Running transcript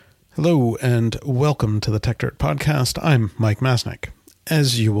Hello and welcome to the Tech Dirt Podcast. I'm Mike Masnick.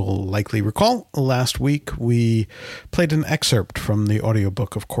 As you will likely recall, last week we played an excerpt from the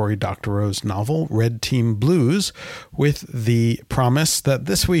audiobook of Cory Doctorow's novel, Red Team Blues, with the promise that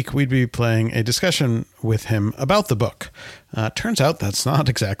this week we'd be playing a discussion with him about the book. Turns out that's not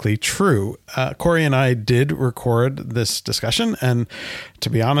exactly true. Cory and I did record this discussion, and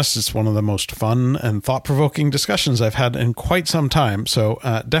to be honest, it's one of the most fun and thought-provoking discussions I've had in quite some time, so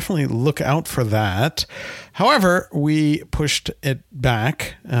definitely look out for that. However, we pushed it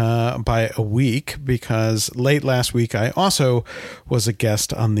back by a week because late last week I also was a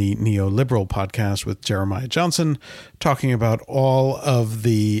guest on the Neoliberal podcast with Jeremiah Johnson, talking about all of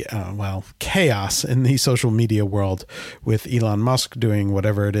the, chaos in the social media world with Elon Musk doing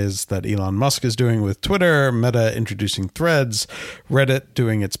whatever it is that Elon Musk is doing with Twitter, Meta introducing Threads, Reddit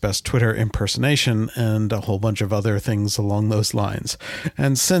doing its best Twitter impersonation, and a whole bunch of other things along those lines.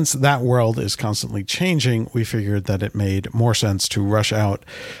 And since that world is constantly changing, we figured that it made more sense to rush out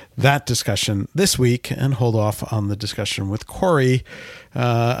that discussion this week and hold off on the discussion with Cory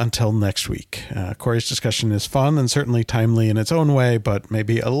until next week. Cory's discussion is fun and certainly timely in its own way, but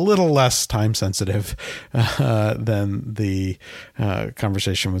maybe a little less time sensitive than the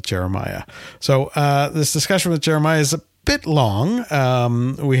conversation with Jeremiah. So this discussion with Jeremiah is a bit long.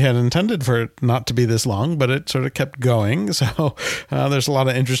 We had intended for it not to be this long, but it sort of kept going. So there's a lot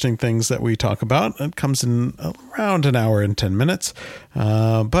of interesting things that we talk about. It comes in around an hour and 10 minutes,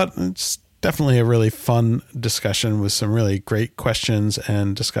 but it's definitely a really fun discussion with some really great questions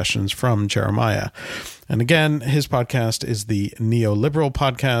and discussions from Jeremiah. And again, his podcast is the Neoliberal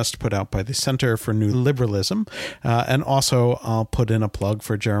podcast put out by the Center for New Liberalism. And also I'll put in a plug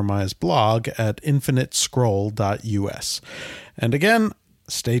for Jeremiah's blog at infinitescroll.us. And again,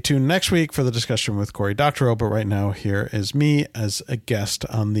 stay tuned next week for the discussion with Cory Doctorow. But right now, here is me as a guest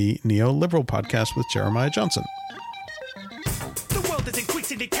on the Neoliberal podcast with Jeremiah Johnson. The world is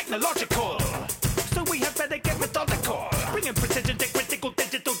increasingly technological, so we have better get methodical, bringing precision to critical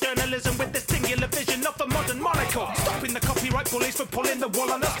digital journalism with the singular vision of a modern monocle, stopping the copyright bullies from pulling the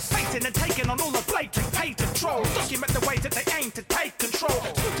wool on us, facing and taking on all the blatant patent trolls, document the ways that they aim to take control,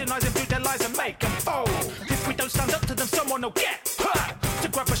 scrutinize and view their lies and make them fold. If we don't stand up to them, someone will get hurt. So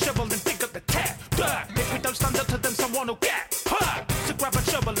grab a shovel and dig up the tech dirt. If we don't stand up to them, someone will get hurt. So grab a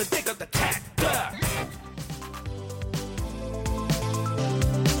shovel and dig up the tech dirt.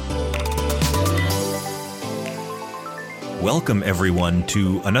 Welcome, everyone,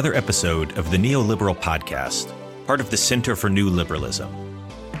 to another episode of the Neoliberal Podcast, part of the Center for New Liberalism.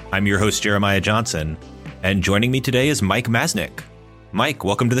 I'm your host, Jeremiah Johnson, and joining me today is Mike Masnick. Mike,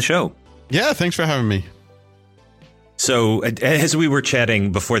 welcome to the show. Yeah, thanks for having me. So, as we were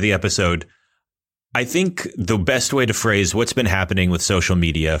chatting before the episode, I think the best way to phrase what's been happening with social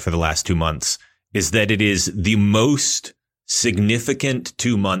media for the last 2 months is that it is the most significant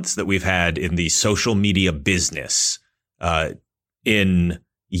 2 months that we've had in the social media business in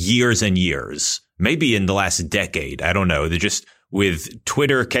years and years, maybe in the last decade. I don't know. They're just with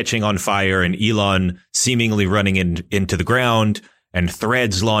Twitter catching on fire and Elon seemingly running into the ground and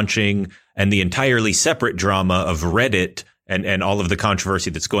Threads launching and the entirely separate drama of Reddit and all of the controversy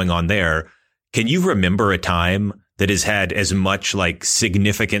that's going on there. Can you remember a time that has had as much like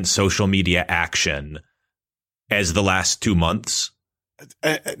significant social media action as the last 2 months?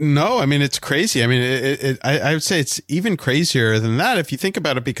 No, I mean, it's crazy. I mean, I would say it's even crazier than that if you think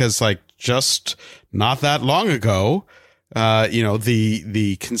about it, because like just not that long ago,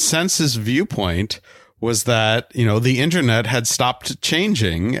 the consensus viewpoint was that, the internet had stopped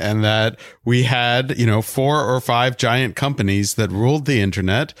changing and that we had, 4 or 5 giant companies that ruled the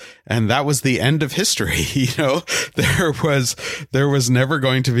internet. And that was the end of history. There was never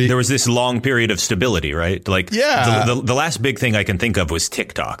going to be. There was this long period of stability, right? Like, yeah. The last big thing I can think of was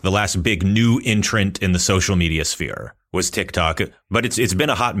TikTok. The last big new entrant in the social media sphere was TikTok. But it's been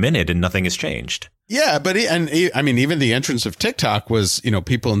a hot minute and nothing has changed. Yeah, but even the entrance of TikTok was,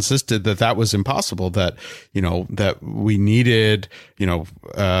 people insisted that was impossible, that we needed,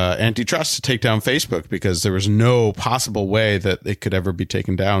 antitrust to take down Facebook because there was no possible way that it could ever be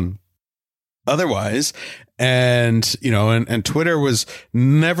taken down otherwise. And Twitter was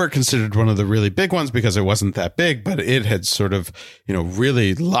never considered one of the really big ones because it wasn't that big, but it had sort of,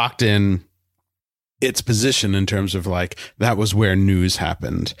 really locked in its position in terms of like, that was where news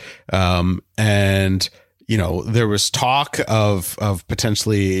happened. And, there was talk of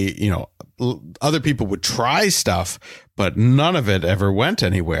potentially, other people would try stuff, but none of it ever went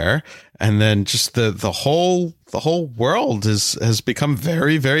anywhere. And then just the whole world has become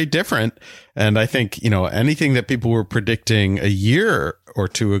very, very different. And I think, anything that people were predicting a year or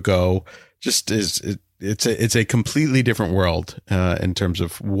two ago just it's a completely different world in terms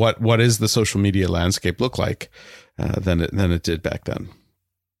of what is the social media landscape look like than it did back then.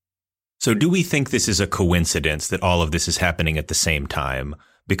 So do we think this is a coincidence that all of this is happening at the same time?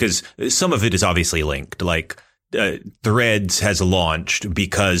 Because some of it is obviously linked, like Threads has launched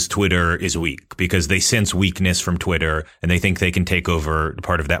because Twitter is weak, because they sense weakness from Twitter and they think they can take over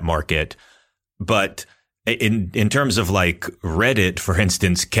part of that market. But in terms of like Reddit, for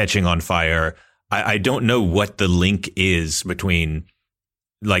instance, catching on fire, I don't know what the link is between,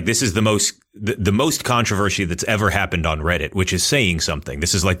 like, this is the most controversy that's ever happened on Reddit, which is saying something.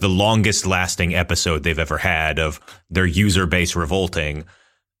 This is like the longest lasting episode they've ever had of their user base revolting.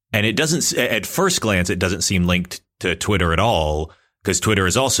 And it doesn't, at first glance, it doesn't seem linked to Twitter at all, because Twitter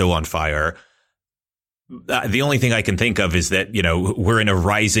is also on fire. The only thing I can think of is that, you know, we're in a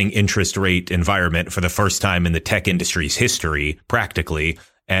rising interest rate environment for the first time in the tech industry's history, practically.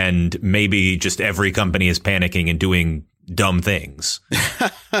 And maybe just every company is panicking and doing dumb things.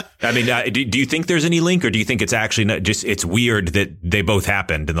 I mean, do you think there's any link, or do you think it's actually not just, it's weird that they both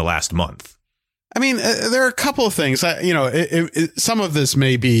happened in the last month? I mean, there are a couple of things. Some of this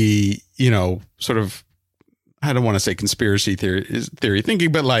may be, sort of, I don't want to say conspiracy theory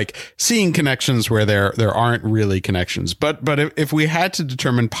thinking, but like seeing connections where there aren't really connections. But if we had to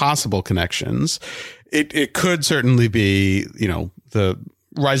determine possible connections, it could certainly be, the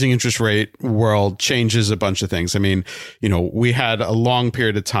rising interest rate world changes a bunch of things. I mean, we had a long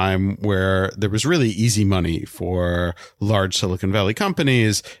period of time where there was really easy money for large Silicon Valley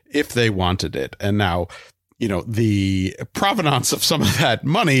companies if they wanted it. And now, the provenance of some of that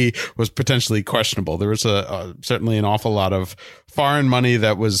money was potentially questionable. There was certainly an awful lot of foreign money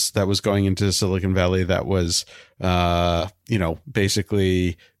that was going into Silicon Valley that was,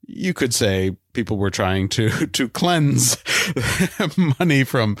 basically, you could say people were trying to cleanse money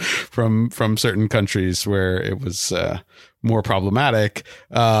from certain countries where it was more problematic.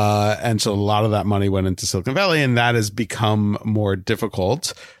 And so a lot of that money went into Silicon Valley, and that has become more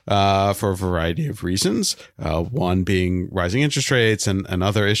difficult for a variety of reasons. One being rising interest rates and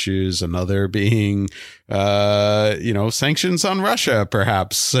other issues, another being sanctions on Russia,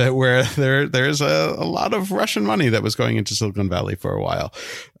 perhaps, where there's a lot of Russian money that was going into Silicon Valley for a while.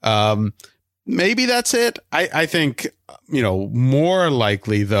 Maybe that's it. I think, more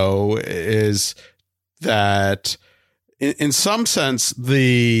likely, though, is that in some sense,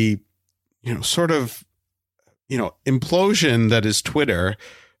 the, implosion that is Twitter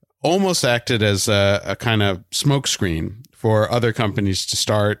almost acted as a kind of smokescreen for other companies to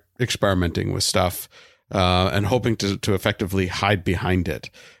start experimenting with stuff and hoping to effectively hide behind it.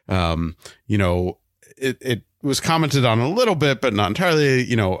 It was commented on a little bit, but not entirely,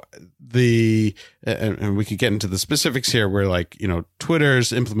 and we could get into the specifics here where, like,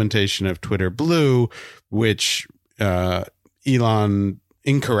 Twitter's implementation of Twitter Blue, which Elon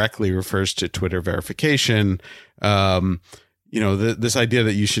incorrectly refers to Twitter verification. This idea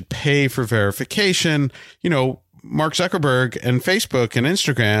that you should pay for verification, Mark Zuckerberg and Facebook and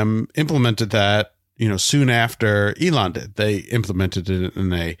Instagram implemented that, soon after Elon did. They implemented it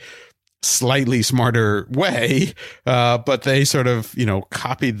in a slightly smarter way, but they sort of,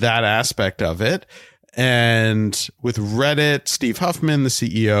 copied that aspect of it. And with Reddit, Steve Huffman, the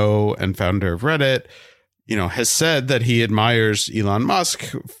CEO and founder of Reddit, has said that he admires Elon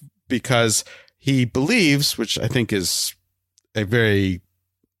Musk because he believes, which I think is a very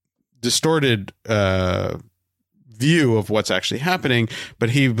distorted view of what's actually happening,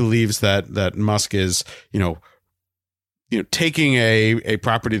 but he believes that Musk is, taking a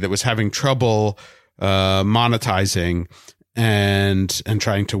property that was having trouble monetizing and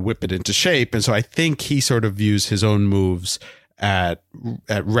trying to whip it into shape. And so I think he sort of views his own moves at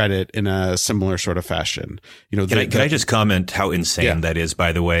Reddit in a similar sort of fashion. Can I just comment how insane that is,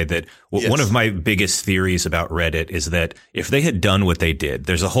 by the way, that one of my biggest theories about Reddit is that if they had done what they did,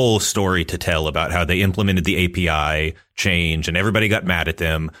 there's a whole story to tell about how they implemented the API change and everybody got mad at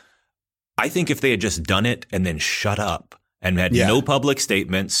them. I think if they had just done it and then shut up and had no public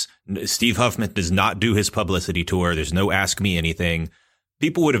statements, Steve Huffman does not do his publicity tour, there's no ask me anything,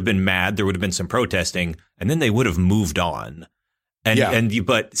 people would have been mad, there would have been some protesting, and then they would have moved on.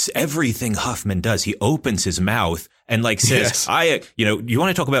 But everything Huffman does, he opens his mouth and says, you want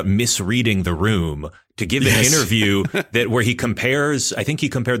to talk about misreading the room, to give an interview where he compares, I think he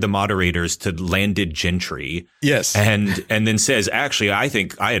compared the moderators to landed gentry. Yes. And then says, actually, I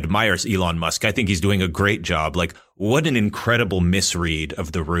think I admire Elon Musk. I think he's doing a great job. Like, what an incredible misread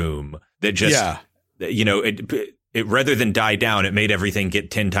of the room that just, it rather than die down, it made everything get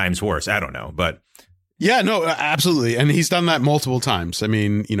 10 times worse. I don't know, but Yeah, no, absolutely. And he's done that multiple times. I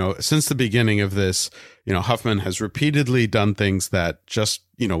mean, since the beginning of this, Huffman has repeatedly done things that just,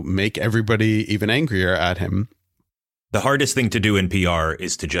 make everybody even angrier at him. The hardest thing to do in PR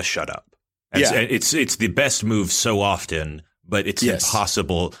is to just shut up. It's the best move so often, but it's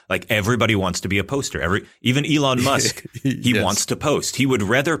impossible. Like, everybody wants to be a poster. Even Elon Musk, he wants to post. He would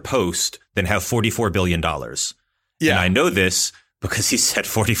rather post than have $44 billion. Yeah. And I know this because he set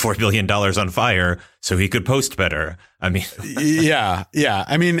 $44 billion on fire so he could post better. I mean, yeah.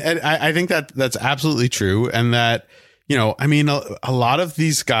 I mean, I think that's absolutely true. And that, a lot of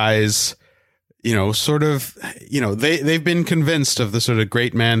these guys, they've been convinced of the sort of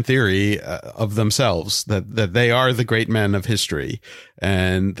great man theory of themselves, that they are the great men of history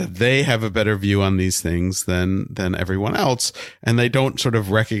and that they have a better view on these things than everyone else. And they don't sort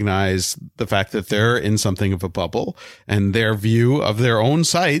of recognize the fact that they're in something of a bubble and their view of their own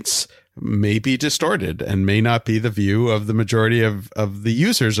sites may be distorted and may not be the view of the majority of the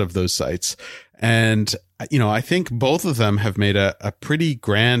users of those sites. And, I think both of them have made a pretty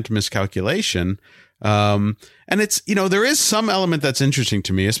grand miscalculation. And it's, there is some element that's interesting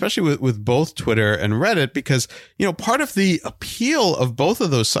to me, especially with both Twitter and Reddit, because, part of the appeal of both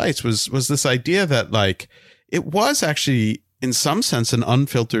of those sites was this idea that, like, it was actually in some sense an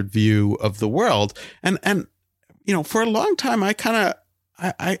unfiltered view of the world. And, for a long time, I kind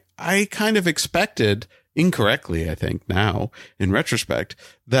of expected, incorrectly, I think now in retrospect,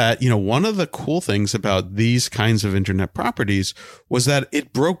 that, one of the cool things about these kinds of internet properties was that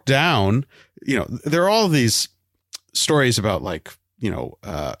it broke down, there are all these stories about, like,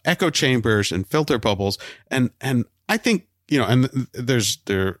 echo chambers and filter bubbles. And I think, and there's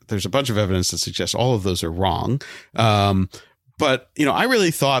a bunch of evidence that suggests all of those are wrong. But, I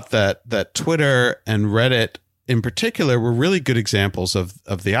really thought that Twitter and Reddit in particular were really good examples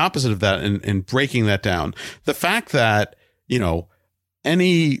of the opposite of that and breaking that down. The fact that,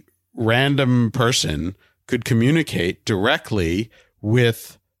 any random person could communicate directly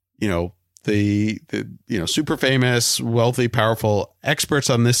with, the super famous, wealthy, powerful experts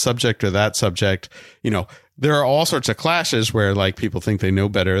on this subject or that subject. There are all sorts of clashes where, like, people think they know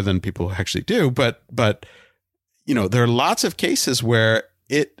better than people who actually do. But there are lots of cases where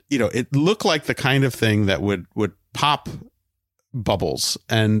it looked like the kind of thing that would pop bubbles.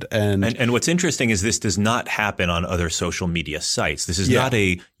 And what's interesting is this does not happen on other social media sites. This is not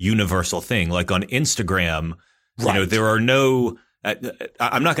a universal thing. Like on Instagram, there are no,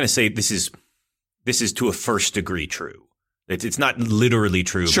 I'm not going to say this is to a first degree true. It's not literally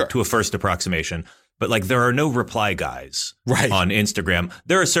true, but to a first approximation. But, like, there are no reply guys on Instagram.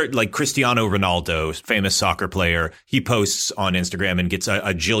 There are certain, like, Cristiano Ronaldo, famous soccer player, he posts on Instagram and gets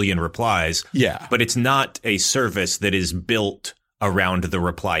a jillion replies. Yeah. But it's not a service that is built around the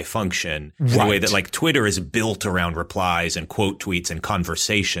reply function in the way that, like, Twitter is built around replies and quote tweets and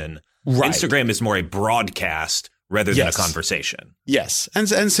conversation. Right. Instagram is more a broadcast rather than a conversation. Yes. And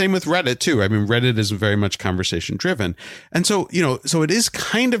same with Reddit too. I mean, Reddit is very much conversation driven. And so, so it is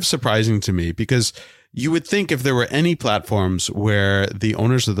kind of surprising to me because you would think if there were any platforms where the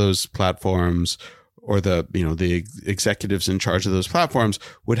owners of those platforms or the executives in charge of those platforms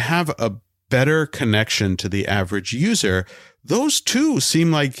would have a better connection to the average user, those two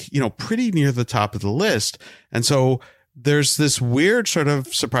seem like, pretty near the top of the list. And so there's this weird sort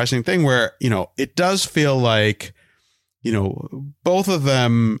of surprising thing where, it does feel like, both of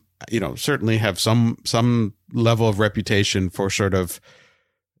them, certainly have some level of reputation for sort of,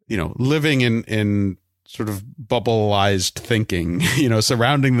 living in sort of bubbleized thinking,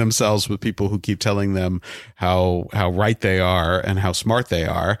 surrounding themselves with people who keep telling them how right they are and how smart they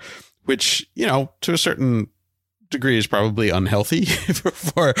are, which, to a certain degree is probably unhealthy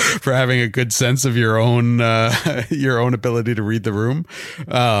for having a good sense of your own ability to read the room.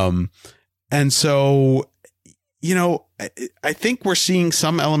 And so, I think we're seeing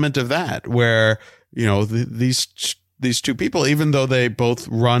some element of that where, these two people, even though they both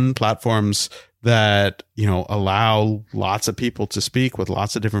run platforms that, allow lots of people to speak with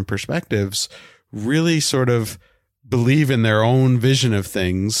lots of different perspectives, really sort of believe in their own vision of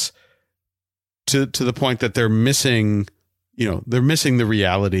things to the point that they're missing the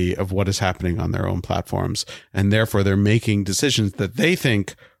reality of what is happening on their own platforms. And therefore they're making decisions that they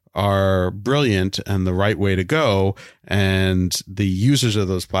think are brilliant and the right way to go. And the users of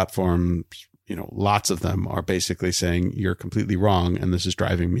those platforms, lots of them are basically saying you're completely wrong and this is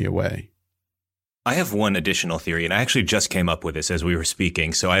driving me away. I have one additional theory, and I actually just came up with this as we were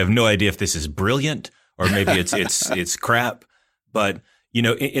speaking. So I have no idea if this is brilliant or maybe it's crap. But,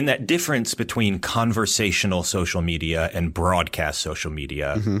 in that difference between conversational social media and broadcast social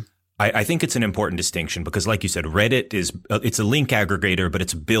media, I think it's an important distinction because, like you said, Reddit it's a link aggregator, but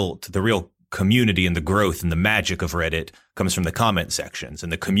it's built, the real community and the growth and the magic of Reddit comes from the comment sections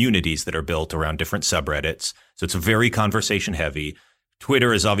and the communities that are built around different subreddits. So it's very conversation heavy.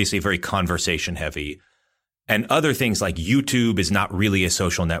 Twitter is obviously very conversation heavy. And other things like YouTube is not really a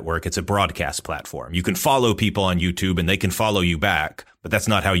social network. It's a broadcast platform. You can follow people on YouTube and they can follow you back, but that's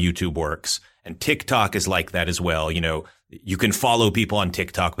not how YouTube works. And TikTok is like that as well. You know, you can follow people on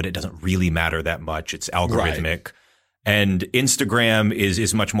TikTok, but it doesn't really matter that much. It's algorithmic. Right. And Instagram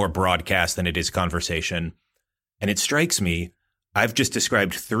is much more broadcast than it is conversation. And it strikes me, I've just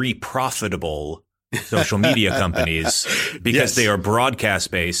described 3 profitable social media companies because they are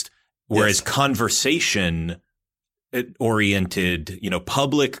broadcast based. Whereas conversation oriented, you know,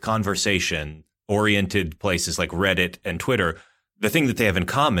 public conversation oriented places like Reddit and Twitter, the thing that they have in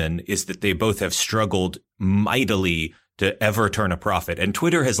common is that they both have struggled mightily to ever turn a profit. And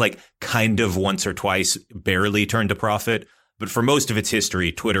Twitter has like kind of once or twice barely turned a profit. But for most of its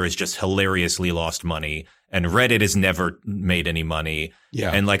history, Twitter has just hilariously lost money and Reddit has never made any money.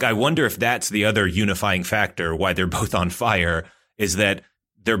 Yeah. And like, I wonder if that's the other unifying factor why they're both on fire is that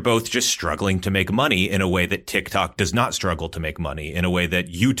they're both just struggling to make money in a way that TikTok does not struggle to make money, in a way that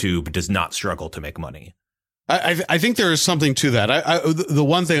YouTube does not struggle to make money. I think there is something to that. The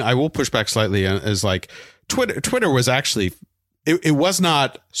one thing I will push back slightly is like Twitter was actually, it was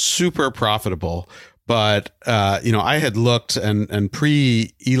not super profitable, but you know, I had looked and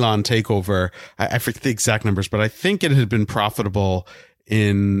pre Elon takeover, I forget the exact numbers, but I think it had been profitable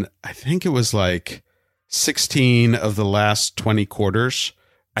in, I think it was like 16 of the last 20 quarters.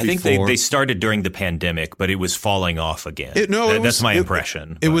 I think they started during the pandemic, but it was falling off again. That's my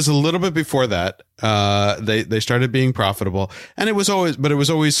impression. It was a little bit before that. They started being profitable, and it was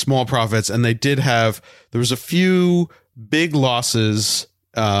always small profits. And there was a few big losses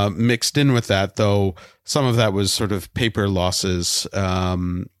mixed in with that, though some of that was sort of paper losses.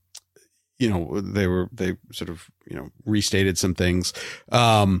 You know, they sort of, you know, restated some things.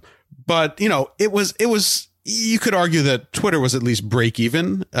 But you know, it was. You could argue that Twitter was at least break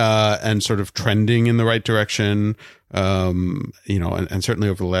even and sort of trending in the right direction. You know, and certainly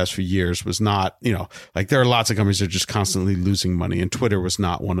over the last few years was not, you know, like there are lots of companies that are just constantly losing money, and Twitter was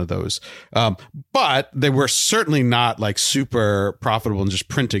not one of those. But they were certainly not like super profitable and just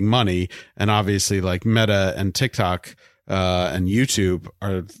printing money. And obviously like Meta and TikTok and YouTube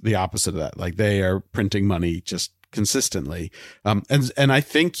are the opposite of that. Like they are printing money just consistently. And I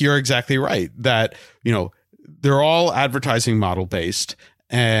think you're exactly right that, you know, they're all advertising model based,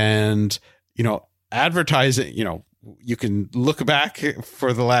 and, you know, advertising, you know, you can look back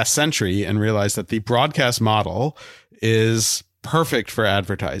for the last century and realize that the broadcast model is perfect for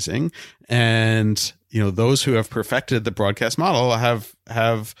advertising. And, you know, those who have perfected the broadcast model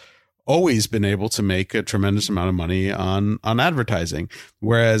have always been able to make a tremendous amount of money on advertising.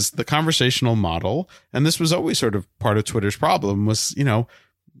 Whereas the conversational model, and this was always sort of part of Twitter's problem, was, you know,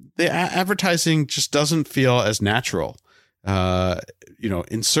 the advertising just doesn't feel as natural. You know,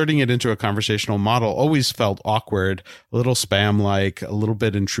 inserting it into a conversational model always felt awkward, a little spam-like, a little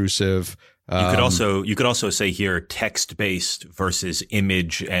bit intrusive. You could also say here text-based versus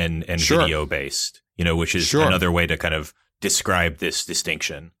image and video-based, you know, which is another way to kind of describe this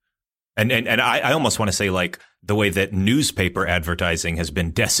distinction. And I almost want to say like the way that newspaper advertising has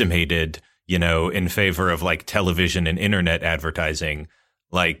been decimated, you know, in favor of like television and internet advertising.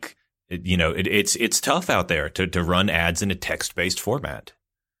 Like, you know, it's tough out there to run ads in a text-based format.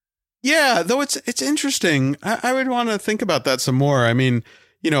 Yeah, though it's interesting. I would want to think about that some more. I mean,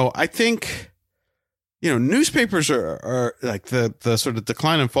 you know, I think, you know, newspapers are like the sort of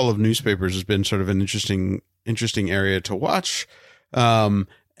decline and fall of newspapers has been sort of an interesting area to watch.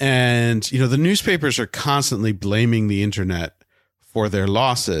 And, you know, the newspapers are constantly blaming the internet for their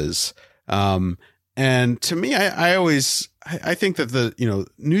losses. And to me, I think that the, you know,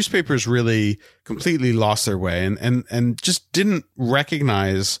 newspapers really completely lost their way and just didn't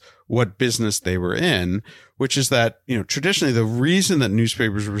recognize what business they were in, which is that, you know, traditionally the reason that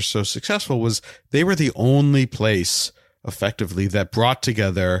newspapers were so successful was they were the only place effectively that brought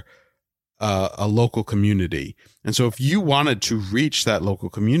together a local community. And so if you wanted to reach that local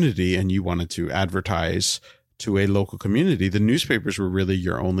community and you wanted to advertise to a local community, the newspapers were really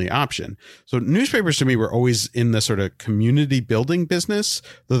your only option. So newspapers to me were always in the sort of community building business,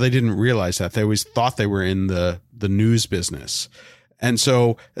 though they didn't realize that. They always thought they were in the news business. And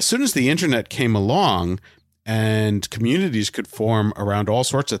so as soon as the internet came along and communities could form around all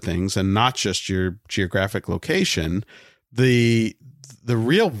sorts of things and not just your geographic location, the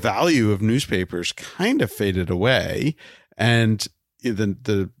real value of newspapers kind of faded away. And,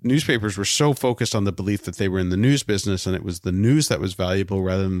 the newspapers were so focused on the belief that they were in the news business and it was the news that was valuable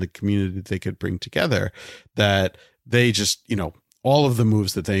rather than the community that they could bring together, that they just, all of the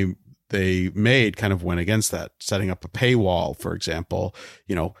moves that they made kind of went against that. Setting up a paywall, for example,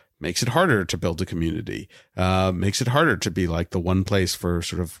 makes it harder to build a community, makes it harder to be like the one place for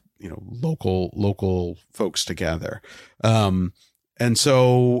sort of, local folks to gather. And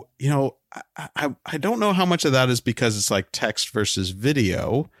so, I don't know how much of that is because it's like text versus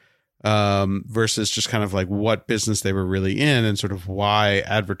video, versus just kind of like what business they were really in and sort of why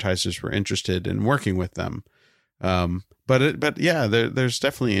advertisers were interested in working with them. But yeah, there's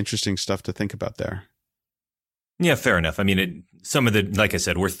definitely interesting stuff to think about there. Yeah, fair enough. I mean, some of the, like I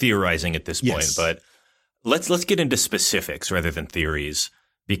said, we're theorizing at this point, Yes. but let's get into specifics rather than theories,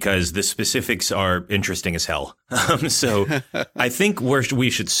 because the specifics are interesting as hell. So I think where we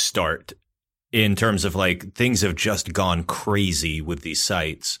should start in terms of like things have just gone crazy with these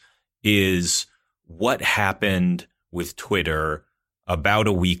sites is what happened with Twitter about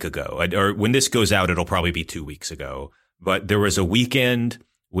a week ago. Or when this goes out, it'll probably be 2 weeks ago. But there was a weekend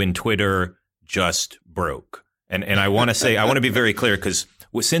when Twitter just broke. And I want to say, I want to be very clear, because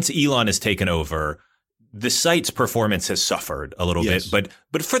since Elon has taken over, the site's performance has suffered a little Yes. bit,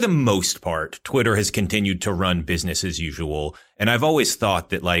 but for the most part, Twitter has continued to run business as usual. And I've always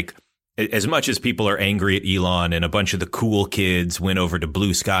thought that, like, as much as people are angry at Elon and a bunch of the cool kids went over to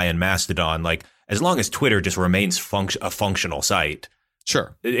Blue Sky and Mastodon, like, as long as Twitter just remains a functional site,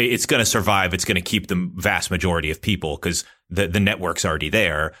 Sure. it's going to survive. It's going to keep the vast majority of people because the network's already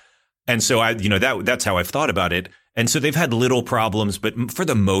there. And so that's how I've thought about it. And so they've had little problems, but for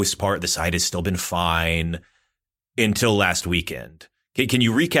the most part, the site has still been fine until last weekend. Can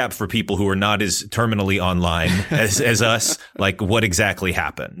you recap for people who are not as terminally online as us, like what exactly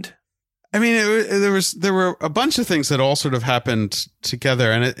happened? I mean, there were a bunch of things that all sort of happened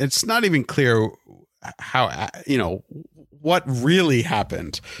together, and it's not even clear how, what really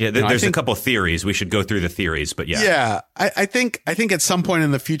happened. Yeah, there's a couple of theories. We should go through the theories, but yeah. Yeah, I think at some point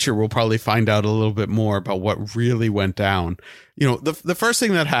in the future, we'll probably find out a little bit more about what really went down. The first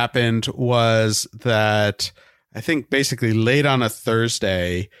thing that happened was that I think basically late on a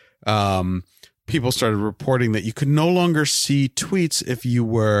Thursday, people started reporting that you could no longer see tweets if you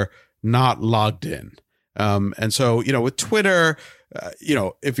were not logged in. And so, with Twitter,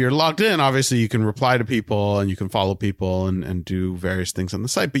 if you're logged in, obviously you can reply to people and you can follow people and do various things on the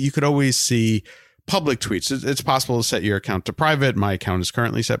site, but you could always see public tweets. It's possible to set your account to private. My account is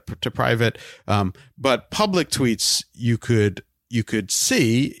currently set to private. But public tweets you could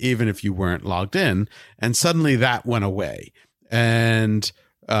see even if you weren't logged in. And suddenly that went away, and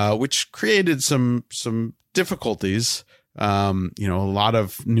which created some difficulties. A lot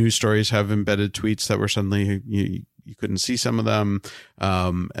of news stories have embedded tweets that were suddenly you couldn't see some of them.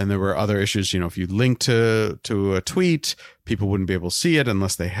 And there were other issues. If you linked to a tweet, people wouldn't be able to see it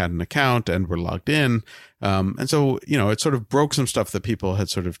unless they had an account and were logged in. And so, it sort of broke some stuff that people had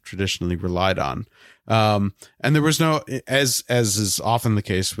sort of traditionally relied on. And there was no, as is often the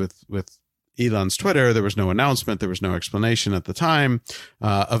case with Elon's Twitter, there was no announcement. There was no explanation at the time.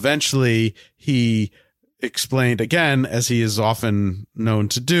 Eventually he explained again, as he is often known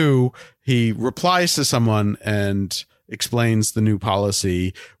to do. He replies to someone and explains the new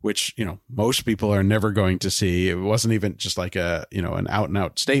policy, which, most people are never going to see. It wasn't even just like an out and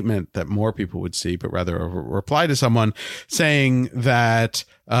out statement that more people would see, but rather a reply to someone saying that,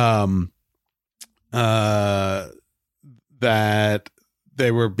 that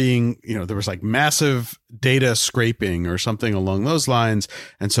they were being, there was like massive data scraping or something along those lines.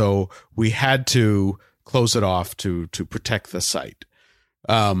 And so we had to close it off to protect the site,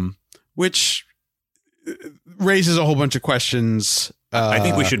 which raises a whole bunch of questions. I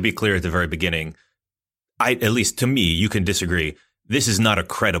think we should be clear at the very beginning. At least to me, you can disagree. This is not a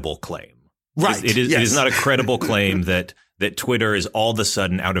credible claim. Right. It is. Yes. It is not a credible claim that Twitter is all of a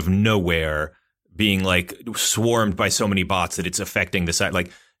sudden out of nowhere being like swarmed by so many bots that it's affecting the site.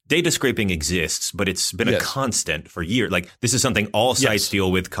 Like, data scraping exists, but it's been a constant for years. Like, this is something all sites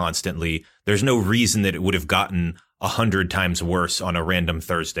deal with constantly. There's no reason that it would have gotten 100 times worse on a random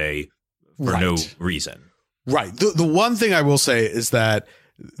Thursday for no reason. Right. The one thing I will say is that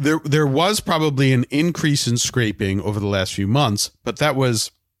there was probably an increase in scraping over the last few months, but that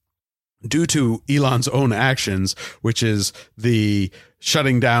was due to Elon's own actions, which is the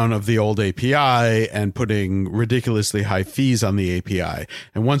shutting down of the old API and putting ridiculously high fees on the API.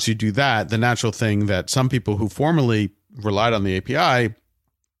 And once you do that, the natural thing that some people who formerly relied on the API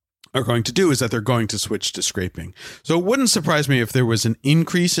are going to do is that they're going to switch to scraping. So it wouldn't surprise me if there was an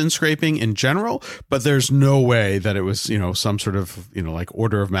increase in scraping in general, but there's no way that it was, some sort of, like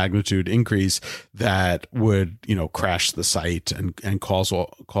order of magnitude increase that would, crash the site and cause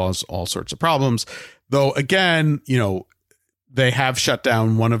all sorts of problems. Though, again, they have shut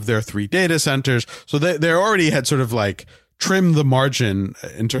down one of their 3 data centers. So they already had sort of like trim the margin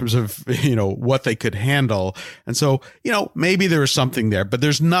in terms of, what they could handle. And so, maybe there was something there, but there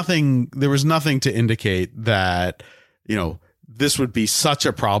was nothing to indicate that, this would be such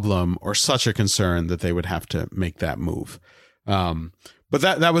a problem or such a concern that they would have to make that move. But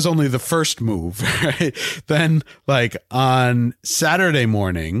that was only the first move, right? Then like on Saturday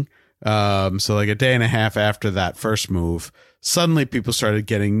morning, so like a day and a half after that first move, suddenly people started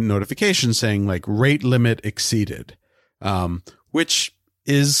getting notifications saying like rate limit exceeded. Which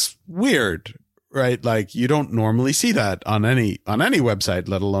is weird, right? Like you don't normally see that on any website,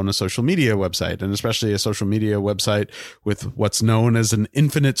 let alone a social media website, and especially a social media website with what's known as an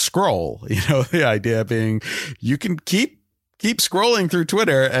infinite scroll. The idea being you can keep scrolling through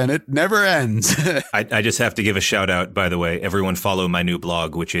Twitter and it never ends. I just have to give a shout out, by the way. Everyone follow my new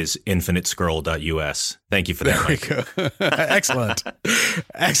blog, which is infinitescroll.us. Thank you for that, Mike. Excellent.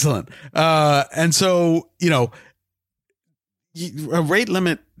 Excellent. And so, a rate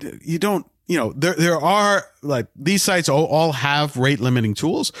limit, you don't, there are like these sites all have rate limiting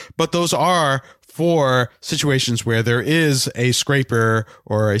tools, but those are for situations where there is a scraper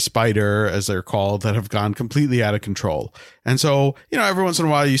or a spider, as they're called, that have gone completely out of control. And so, every once in a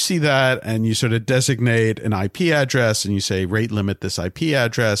while you see that and you sort of designate an IP address and you say rate limit this IP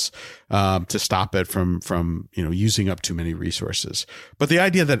address to stop it from using up too many resources. But the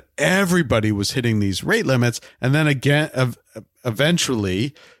idea that everybody was hitting these rate limits, and then again,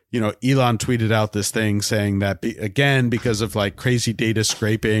 eventually, Elon tweeted out this thing saying that because of like crazy data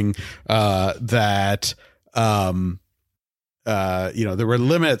scraping, that there were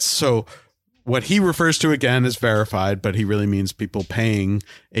limits. So what he refers to again is verified, but he really means people paying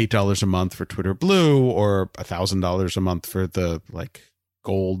 $8 a month for Twitter Blue or $1,000 a month for the like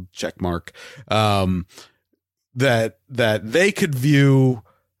gold check mark. That they could view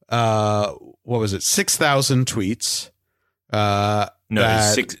 6,000 tweets.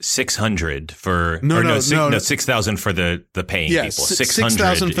 No, 600 for 6,000 for the paying people.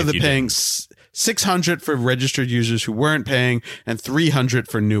 6,000 for the paying, 600 for registered users who weren't paying, and 300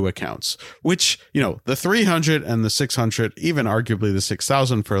 for new accounts. Which the 300 and the 600, even arguably the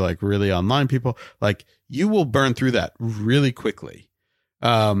 6,000 for like really online people, like you will burn through that really quickly.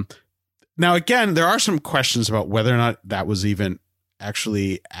 Now again, there are some questions about whether or not that was even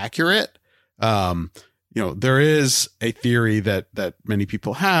actually accurate. There is a theory that many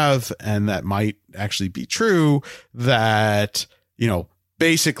people have, and that might actually be true, that,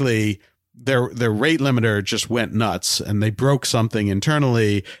 basically their rate limiter just went nuts and they broke something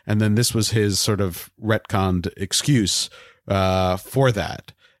internally. And then this was his sort of retconned excuse, for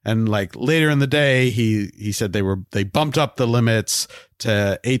that. And like later in the day, he said they bumped up the limits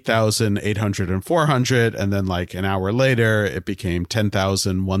to 8,800 and 400. And then like an hour later, it became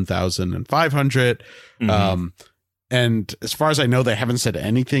 10,000, 1,000 and 500. Mm-hmm. And as far as I know, they haven't said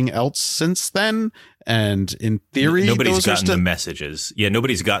anything else since then. And in theory, nobody's gotten the messages. Yeah,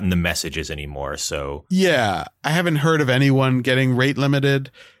 nobody's gotten the messages anymore. So yeah, I haven't heard of anyone getting rate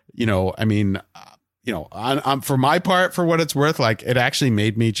limited. For my part, for what it's worth, like it actually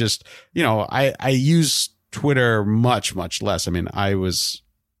made me just, I use Twitter much, much less. I mean, I was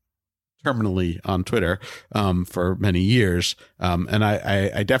terminally on Twitter for many years. And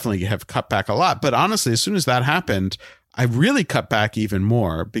I definitely have cut back a lot. But honestly, as soon as that happened, I really cut back even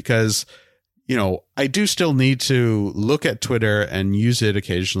more because, I do still need to look at Twitter and use it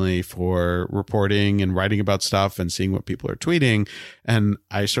occasionally for reporting and writing about stuff and seeing what people are tweeting. And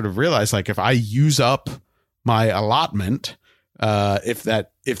I sort of realized, like, if I use up my allotment, if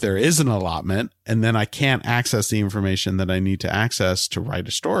there is an allotment, and then I can't access the information that I need to access to write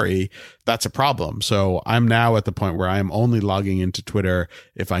a story, that's a problem. So I'm now at the point where I am only logging into Twitter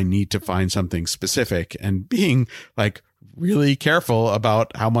if I need to find something specific, and being like really careful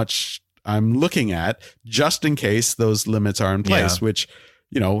about how much I'm looking at, just in case those limits are in place, which,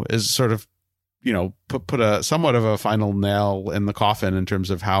 is sort of, put a somewhat of a final nail in the coffin in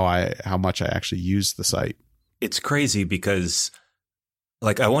terms of how much I actually use the site. It's crazy because,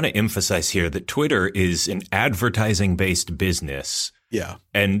 like, I want to emphasize here that Twitter is an advertising based business. Yeah.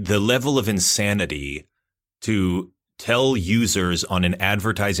 And the level of insanity to tell users on an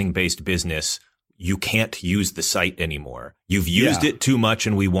advertising based business, you can't use the site anymore. You've used it too much,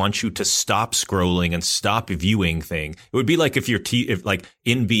 and we want you to stop scrolling and stop viewing thing. It would be like if if like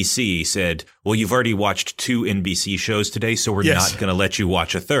NBC said, well, you've already watched 2 NBC shows today, so we're not going to let you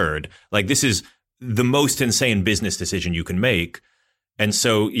watch a third. Like, this is the most insane business decision you can make. And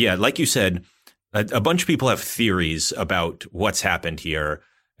so, yeah, like you said, a bunch of people have theories about what's happened here.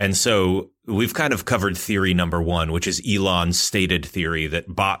 And so we've kind of covered theory number 1, which is Elon's stated theory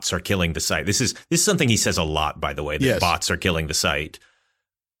that bots are killing the site. This is something he says a lot, by the way, that bots are killing the site.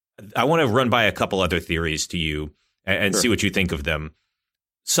 I want to run by a couple other theories to you and see what you think of them.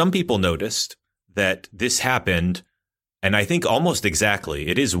 Some people noticed that this happened, and I think almost exactly.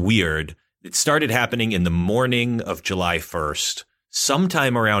 It is weird. It started happening in the morning of July 1st,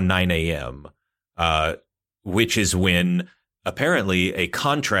 sometime around 9 a.m., which is when apparently a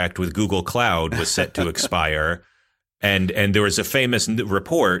contract with Google Cloud was set to expire. And there was a famous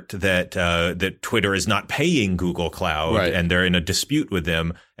report that that Twitter is not paying Google Cloud, and they're in a dispute with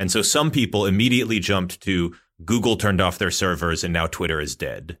them. And so some people immediately jumped to Google turned off their servers and now Twitter is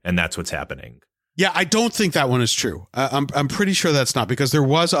dead. And that's what's happening. Yeah, I don't think that one is true. I'm pretty sure that's not, because there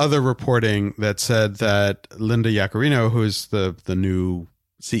was other reporting that said that Linda Yaccarino, who is the new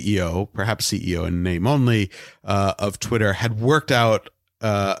CEO, perhaps CEO in name only, of Twitter, had worked out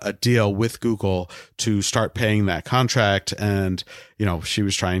a deal with Google to start paying that contract. And, you know, she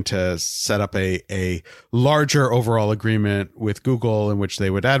was trying to set up a larger overall agreement with Google in which they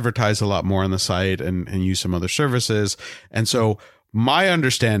would advertise a lot more on the site and use some other services. And so my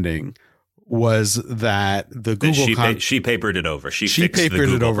understanding was that the Google she papered it over. She papered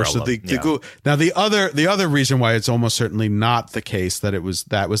it over. So the Google, now the other reason why it's almost certainly not the case that it was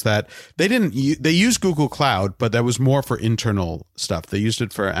that they used Google Cloud, but that was more for internal stuff. They used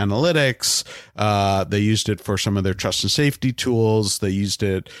it for analytics. They used it for some of their trust and safety tools. They used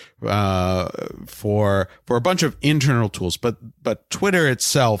it for a bunch of internal tools. But Twitter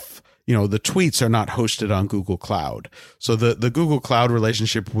itself, you know, the tweets are not hosted on Google Cloud. So the Google Cloud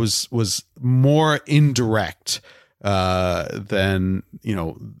relationship was more indirect than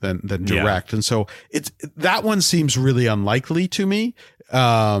direct. And so that one seems really unlikely to me.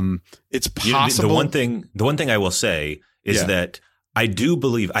 It's possible. The one thing I will say is that I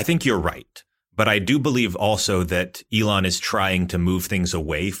think you're right, but I do believe also that Elon is trying to move things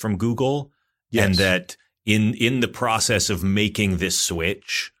away from Google, and that in the process of making this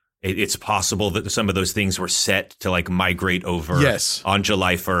switch, it's possible that some of those things were set to like migrate over on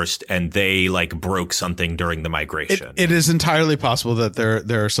July 1st, and they like broke something during the migration. It is entirely possible that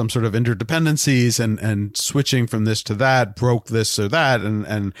there are some sort of interdependencies, and switching from this to that broke this or that,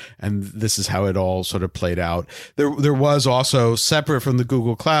 and this is how it all sort of played out. There was also, separate from the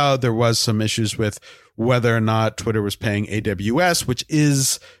Google Cloud, there was some issues with whether or not Twitter was paying AWS, which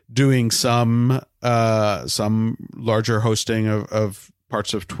is doing some larger hosting of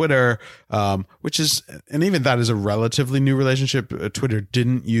parts of Twitter, which is, and even that is a relatively new relationship. Twitter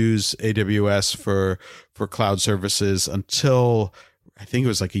didn't use AWS for cloud services until I think it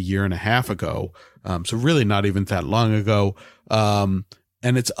was like a year and a half ago. So really not even that long ago.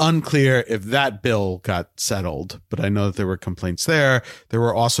 And it's unclear if that bill got settled, but I know that there were complaints there. There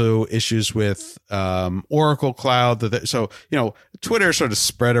were also issues with Oracle Cloud. So, you know, Twitter sort of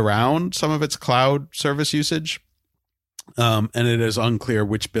spread around some of its cloud service usage. And it is unclear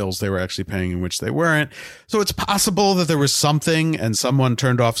which bills they were actually paying and which they weren't. So it's possible that there was something and someone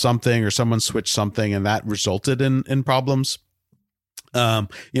turned off something or someone switched something and that resulted in problems. You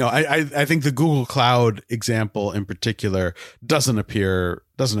know, I think the Google Cloud example in particular doesn't appear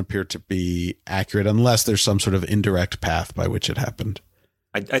to be accurate unless there's some sort of indirect path by which it happened.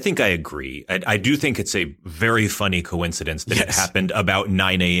 I think I agree. I do think it's a very funny coincidence that it happened about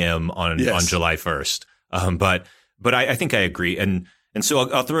 9 a.m. on July 1st. But I think I agree. And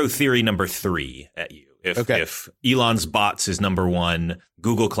so I'll throw theory number 3 at you. If Elon's bots is number 1,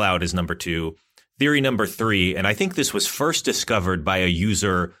 Google Cloud is number 2. Theory number 3, and I think this was first discovered by a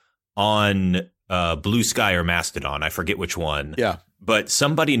user on Blue Sky or Mastodon. I forget which one. Yeah. But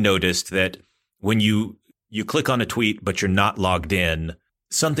somebody noticed that when you click on a tweet, but you're not logged in,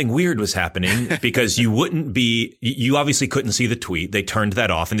 something weird was happening because you obviously couldn't see the tweet. They turned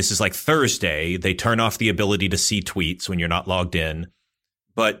that off. And this is like Thursday. They turn off the ability to see tweets when you're not logged in.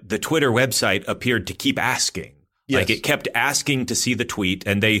 But the Twitter website appeared to keep asking. Like it kept asking to see the tweet.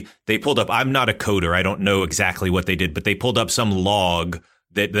 And they pulled up, I'm not a coder. I don't know exactly what they did, but they pulled up some log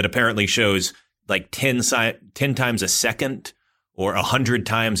that apparently shows like 10 times a second or 100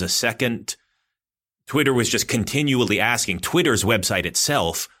 times a second. Twitter was just continually asking. Twitter's website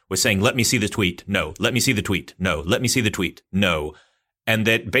itself was saying, let me see the tweet. No, let me see the tweet. No, let me see the tweet. No. And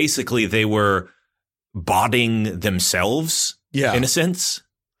that basically they were botting themselves in a sense.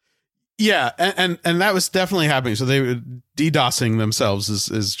 Yeah, and that was definitely happening. So they were DDoSing themselves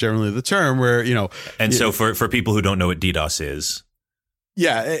is generally the term where, And so for people who don't know what DDoS is.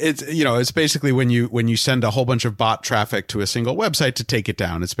 Yeah, it's basically when you send a whole bunch of bot traffic to a single website to take it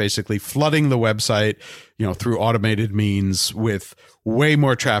down. It's basically flooding the website, through automated means with way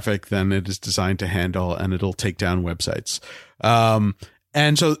more traffic than it is designed to handle, and it'll take down websites.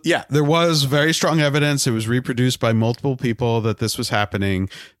 And so, yeah, there was very strong evidence. It was reproduced by multiple people that this was happening,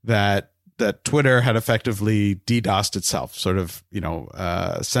 that Twitter had effectively DDoSed itself, sort of,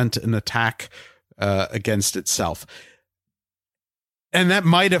 sent an attack against itself. And that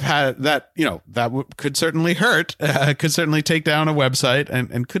might have had that, could certainly hurt, could certainly take down a website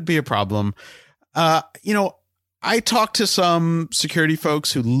and could be a problem. I talked to some security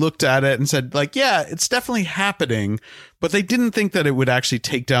folks who looked at it and said, like, yeah, it's definitely happening, but they didn't think that it would actually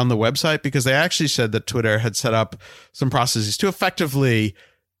take down the website, because they actually said that Twitter had set up some processes to effectively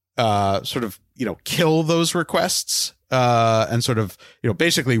kill those requests and sort of,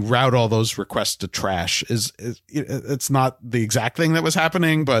 basically route all those requests to trash. It's not the exact thing that was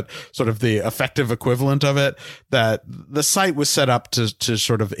happening, but sort of the effective equivalent of it, that the site was set up to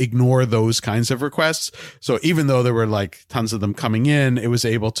sort of ignore those kinds of requests. So even though there were like tons of them coming in, it was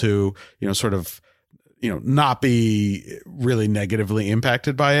able to, not be really negatively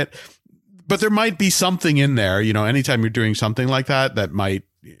impacted by it. But there might be something in there, anytime you're doing something like that might,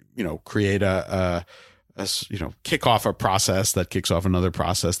 create a kick off a process that kicks off another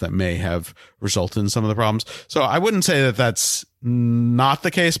process that may have resulted in some of the problems. So I wouldn't say that that's not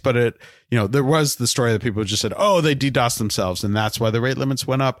the case, but there was the story that people just said, oh, they DDoSed themselves and that's why the rate limits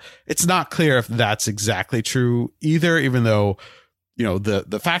went up. It's not clear if that's exactly true either, even though,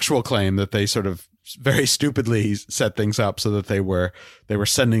 the factual claim that they sort of very stupidly set things up so that they were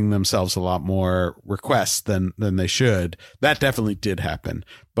sending themselves a lot more requests than they should. That definitely did happen,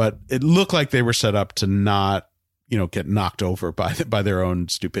 but it looked like they were set up to not, get knocked over by their own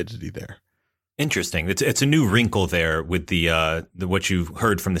stupidity there. Interesting. It's a new wrinkle there with the what you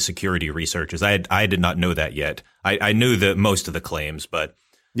heard from the security researchers. I did not know that yet. I knew most of the claims, but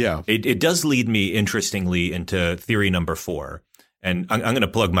yeah, it does lead me interestingly into theory number 4. And I'm going to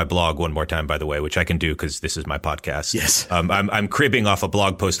plug my blog one more time, by the way, which I can do because this is my podcast. Yes. I'm cribbing off a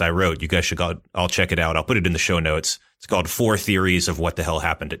blog post I wrote. You guys should I'll check it out. I'll put it in the show notes. It's called 4 Theories of What the Hell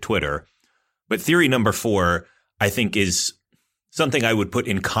Happened at Twitter. But theory number 4, I think, is something I would put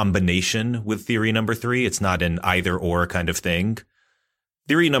in combination with theory number 3. It's not an either or kind of thing.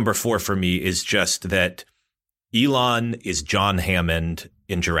 Theory number 4 for me is just that Elon is John Hammond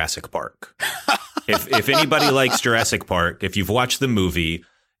in Jurassic Park. If anybody likes Jurassic Park, if you've watched the movie,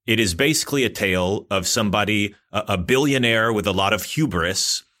 it is basically a tale of somebody, a billionaire with a lot of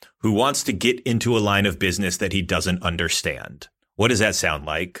hubris, who wants to get into a line of business that he doesn't understand. What does that sound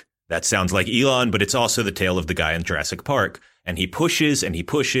like? That sounds like Elon, but it's also the tale of the guy in Jurassic Park. And he pushes and he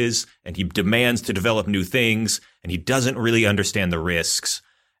pushes and he demands to develop new things, and he doesn't really understand the risks.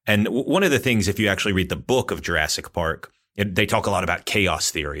 And one of the things, if you actually read the book of Jurassic Park, they talk a lot about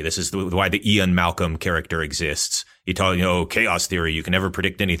chaos theory. This is why the Ian Malcolm character exists. He talks, chaos theory, you can never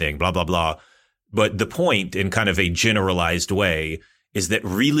predict anything, blah, blah, blah. But the point, in kind of a generalized way, is that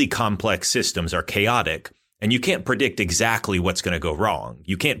really complex systems are chaotic, and you can't predict exactly what's going to go wrong.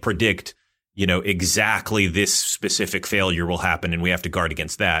 You can't predict, exactly this specific failure will happen, and we have to guard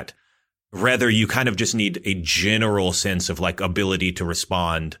against that. Rather, you kind of just need a general sense of like ability to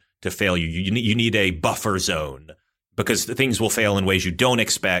respond to failure. You need a buffer zone, because things will fail in ways you don't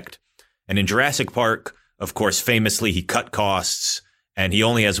expect. And in Jurassic Park, of course, famously, he cut costs and he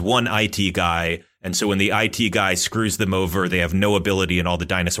only has one IT guy. And so when the IT guy screws them over, they have no ability and all the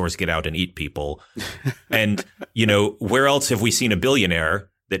dinosaurs get out and eat people. And, where else have we seen a billionaire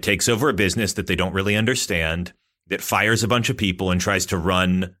that takes over a business that they don't really understand, that fires a bunch of people and tries to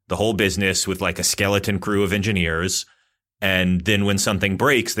run the whole business with like a skeleton crew of engineers? And then when something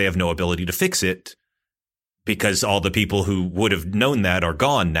breaks, they have no ability to fix it, because all the people who would have known that are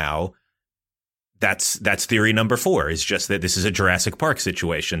gone now. That's theory number 4, is just that this is a Jurassic Park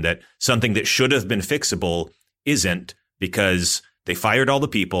situation, that something that should have been fixable isn't, because they fired all the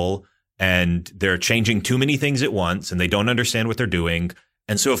people and they're changing too many things at once and they don't understand what they're doing.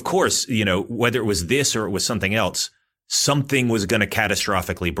 And so, of course, whether it was this or it was something else, something was going to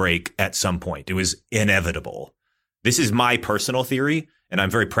catastrophically break at some point. It was inevitable. This is my personal theory, and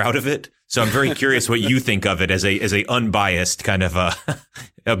I'm very proud of it. So I'm very curious what you think of it as a unbiased kind of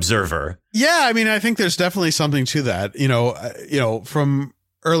observer. Yeah, I mean, I think there's definitely something to that. From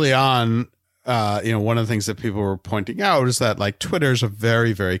early on, one of the things that people were pointing out is that like Twitter's a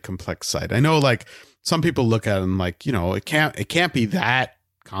very, very complex site. I know like some people look at it and like, it can't be that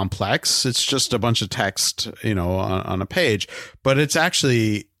complex. It's just a bunch of text, on a page, but it's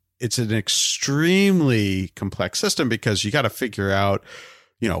an extremely complex system because you got to figure out,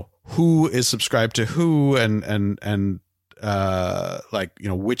 who is subscribed to who and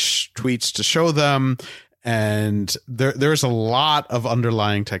which tweets to show them. And there's a lot of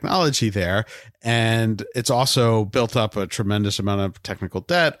underlying technology there. And it's also built up a tremendous amount of technical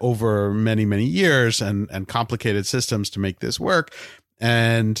debt over many, many years and complicated systems to make this work.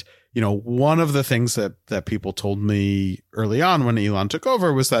 And, one of the things that people told me early on when Elon took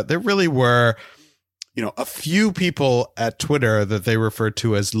over was that there really were, a few people at Twitter that they referred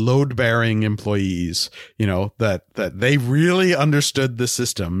to as load-bearing employees, that they really understood the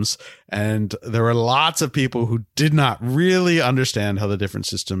systems. And there were lots of people who did not really understand how the different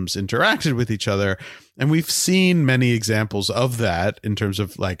systems interacted with each other. And we've seen many examples of that in terms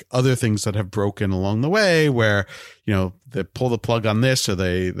of like other things that have broken along the way where, they pull the plug on this or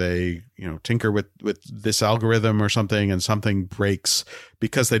they tinker with this algorithm or something and something breaks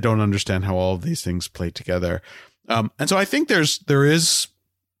because they don't understand how all of these things play together. And so I think there is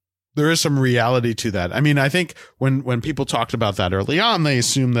some reality to that. I mean, I think when people talked about that early on, they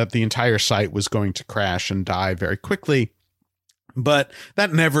assumed that the entire site was going to crash and die very quickly. But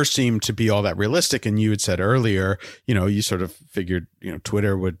that never seemed to be all that realistic. And you had said earlier, you sort of figured,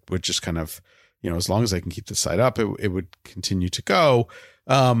 Twitter would just kind of, as long as they can keep the site up, it would continue to go.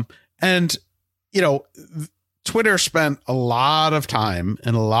 Twitter spent a lot of time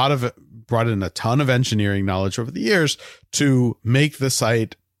and brought in a ton of engineering knowledge over the years to make the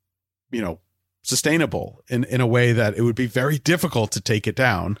site, sustainable in a way that it would be very difficult to take it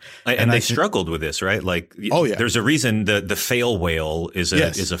down. And they struggled with this, right? Like, there's a reason the fail whale is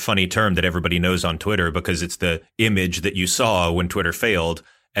a funny term that everybody knows on Twitter because it's the image that you saw when Twitter failed.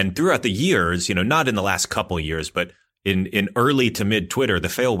 And throughout the years, not in the last couple of years, but in early to mid Twitter, the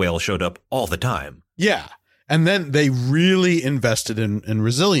fail whale showed up all the time. Yeah. And then they really invested in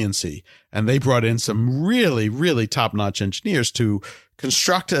resiliency, and they brought in some really, really top-notch engineers to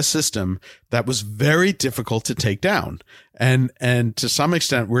construct a system that was very difficult to take down. And to some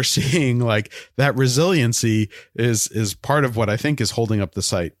extent, we're seeing like that resiliency is part of what I think is holding up the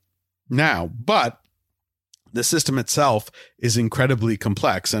site now. But the system itself is incredibly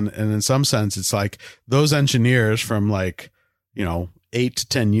complex. And in some sense, it's like those engineers from like, 8 to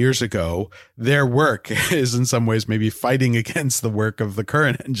 10 years ago, their work is in some ways maybe fighting against the work of the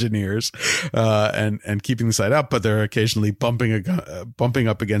current engineers and keeping the site up, but they're occasionally bumping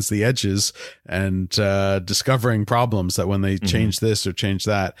up against the edges and discovering problems that when they change this or change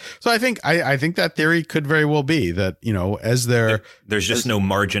that. So I think that theory could very well be that, there's just no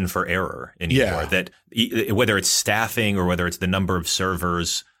margin for error anymore. That whether it's staffing or whether it's the number of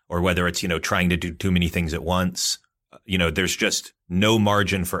servers or whether it's, trying to do too many things at once, there's just no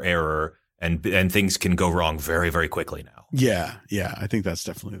margin for error and things can go wrong very, very quickly now. Yeah. I think that's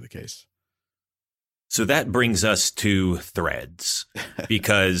definitely the case. So that brings us to Threads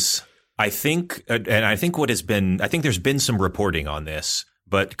because I think there's been some reporting on this,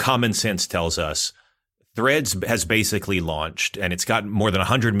 but common sense tells us Threads has basically launched and it's got more than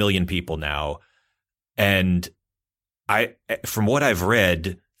 100 million people now. And from what I've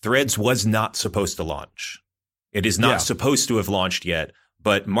read, Threads was not supposed to launch. It is not supposed to have launched yet,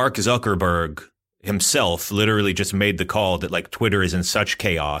 but Mark Zuckerberg himself literally just made the call that like Twitter is in such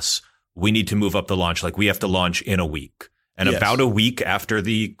chaos. We need to move up the launch. Like we have to launch in a week. And about a week after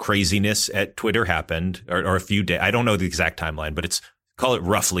the craziness at Twitter happened or a few days, I don't know the exact timeline, but call it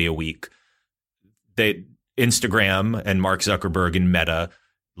roughly a week. Instagram and Mark Zuckerberg and Meta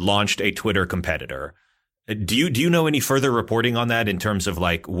launched a Twitter competitor. Do you know any further reporting on that in terms of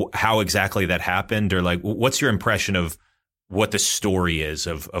like how exactly that happened or like what's your impression of what the story is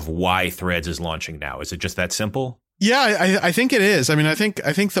of why Threads is launching now? Is it just that simple? Yeah, I think it is. I mean, I think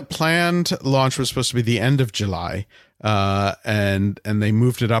the planned launch was supposed to be the end of July, and they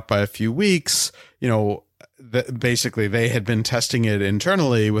moved it up by a few weeks. Basically, they had been testing it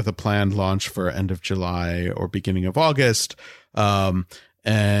internally with a planned launch for end of July or beginning of August.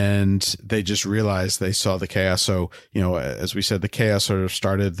 And they just realized they saw the chaos. So, as we said, the chaos sort of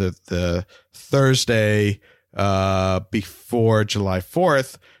started the Thursday before July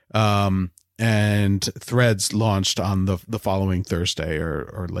 4th. And Threads launched on the following Thursday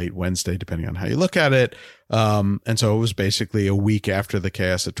or late Wednesday, depending on how you look at it. And so it was basically a week after the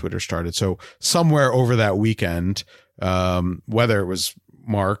chaos at Twitter started. So somewhere over that weekend, whether it was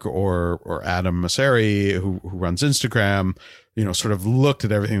Mark or Adam Mosseri, who runs Instagram, sort of looked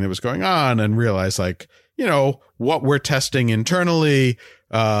at everything that was going on and realized like, what we're testing internally,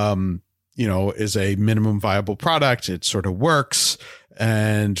 is a minimum viable product. It sort of works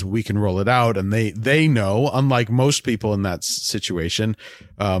and we can roll it out. And they know, unlike most people in that situation,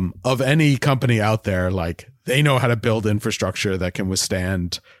 of any company out there, like they know how to build infrastructure that can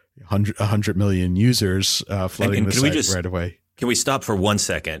withstand 100 million users flooding the site right away. Can we stop for 1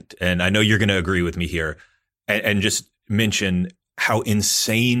 second? And I know you're going to agree with me here and just mention how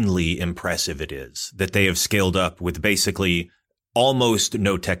insanely impressive it is that they have scaled up with basically almost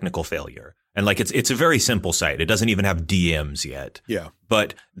no technical failure. And like it's a very simple site. It doesn't even have DMs yet. Yeah.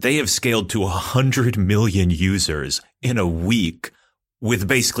 But they have scaled to 100 million users in a week with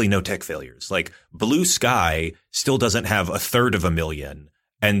basically no tech failures. Like Blue Sky still doesn't have 1/3 of a million.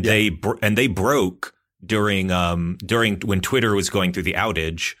 And they broke during when Twitter was going through the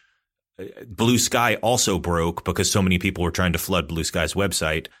outage. Blue Sky also broke because so many people were trying to flood Blue Sky's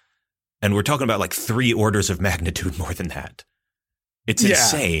website. And we're talking about like 3 orders of magnitude more than that. It's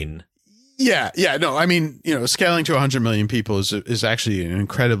insane. Yeah. No, I mean, scaling to 100 million people is actually an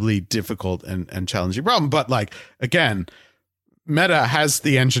incredibly difficult and challenging problem. But like, again, Meta has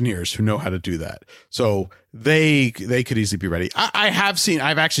the engineers who know how to do that. So they could easily be ready. I've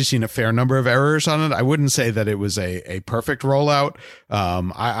actually seen a fair number of errors on it. I wouldn't say that it was a perfect rollout.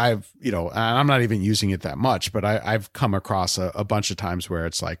 I've and I'm not even using it that much, but I've come across a bunch of times where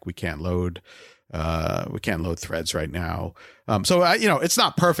it's like, we can't load threads right now. So it's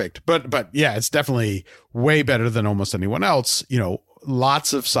not perfect, but yeah, it's definitely way better than almost anyone else.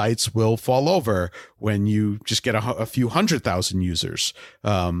 Lots of sites will fall over when you just get a few 100,000 users.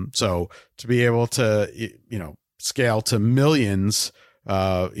 So to be able to, scale to millions,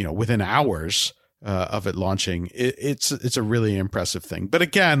 within hours, of it launching, it's a really impressive thing. But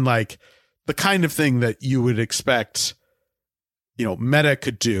again, like the kind of thing that you would expect, Meta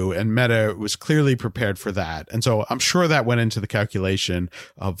could do, and Meta was clearly prepared for that. And so I'm sure that went into the calculation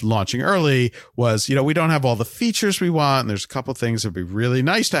of launching early was, we don't have all the features we want. And there's a couple things that'd be really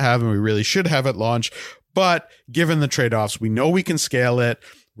nice to have, and we really should have at launch. But given the trade-offs, we know we can scale it.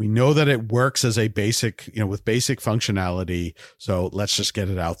 We know that it works as a basic, with basic functionality. So let's just get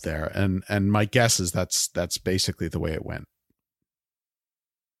it out there. And my guess is that's basically the way it went.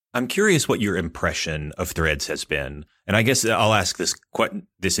 I'm curious what your impression of Threads has been. And I guess I'll ask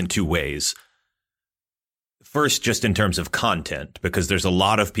this in 2 ways. First, just in terms of content, because there's a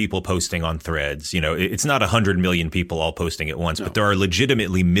lot of people posting on Threads. It's not 100 million people all posting at once, but there are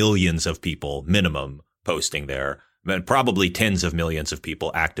legitimately millions of people minimum posting there, and probably tens of millions of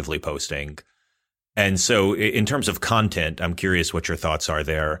people actively posting. And so in terms of content, I'm curious what your thoughts are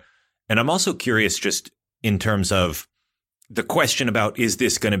there. And I'm also curious just in terms of the question about, is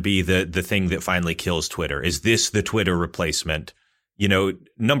this going to be the thing that finally kills Twitter? Is this the Twitter replacement?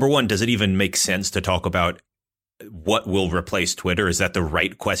 Number one, does it even make sense to talk about what will replace Twitter? Is that the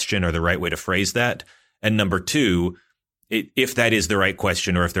right question or the right way to phrase that? And number two, if that is the right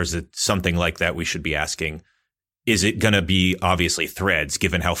question, or if there's something like that we should be asking, is it going to be obviously Threads,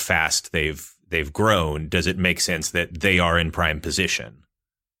 given how fast they've grown? Does it make sense that they are in prime position?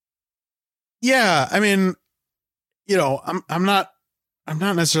 Yeah, I mean, I'm not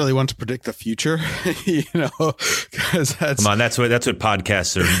necessarily one to predict the future, because come on, that's what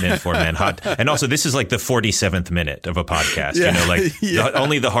podcasts are meant for, man. And also, this is like the 47th minute of a podcast.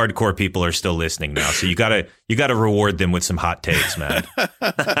 Only the hardcore people are still listening now. So you gotta reward them with some hot takes, man.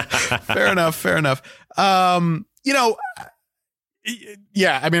 Fair enough.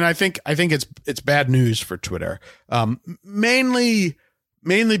 Yeah, I mean, I think it's bad news for Twitter, mainly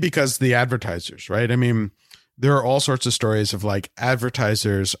because the advertisers, right? I mean, there are all sorts of stories of like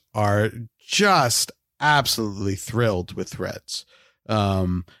advertisers are just absolutely thrilled with Threads.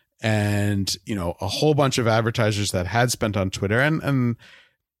 And, a whole bunch of advertisers that had spent on Twitter and,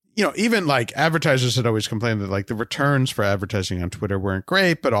 even like advertisers had always complained that like the returns for advertising on Twitter weren't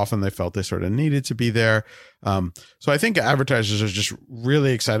great, but often they felt they sort of needed to be there. So I think advertisers are just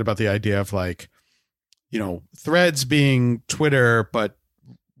really excited about the idea of like, Threads being Twitter, but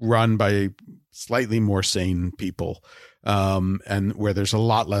run by slightly more sane people, and where there's a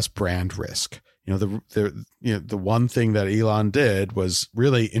lot less brand risk. The one thing that Elon did was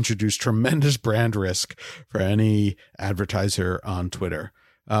really introduce tremendous brand risk for any advertiser on Twitter.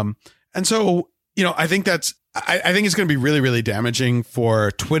 And so, I think I think it's going to be really, really damaging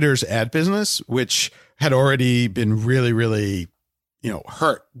for Twitter's ad business, which had already been really, really,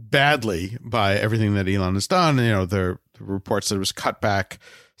 hurt badly by everything that Elon has done. The reports that it was cut back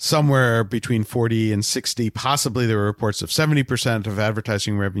somewhere between 40 and 60, possibly there were reports of 70% of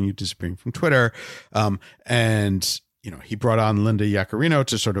advertising revenue disappearing from Twitter. And, he brought on Linda Yaccarino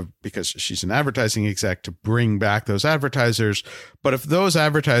to sort of, because she's an advertising exec, to bring back those advertisers. But if those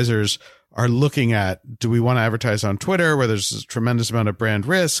advertisers are looking at, do we want to advertise on Twitter where there's a tremendous amount of brand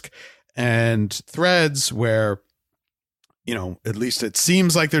risk, and Threads where, at least it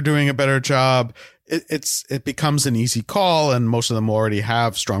seems like they're doing a better job, it becomes an easy call. And most of them already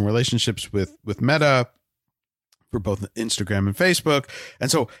have strong relationships with Meta for both Instagram and Facebook.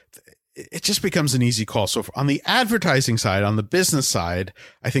 And so it just becomes an easy call. So on the advertising side, on the business side,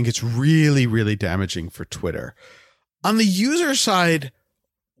 I think it's really, really damaging for Twitter. On the user side,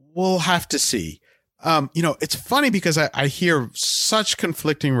 we'll have to see. It's funny because I hear such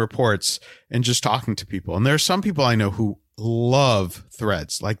conflicting reports and just talking to people. And there are some people I know who love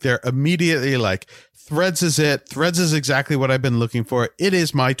Threads. Like, they're immediately like, Threads is it. Threads is exactly what I've been looking for. It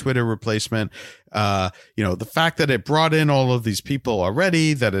is my Twitter replacement. The fact that it brought in all of these people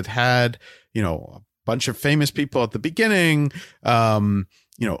already, that it had, a bunch of famous people at the beginning.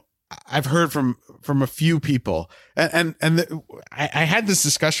 I've heard from a few people, and I had this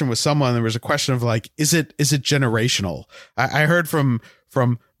discussion with someone. There was a question of like, is it generational? I heard from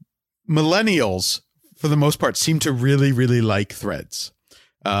millennials, for the most part, seem to really, really like Threads.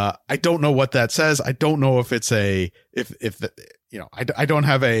 I don't know what that says. I don't know if it's I don't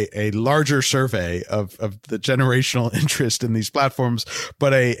have a larger survey of the generational interest in these platforms,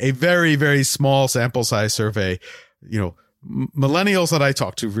 but a very, very small sample size survey, millennials that I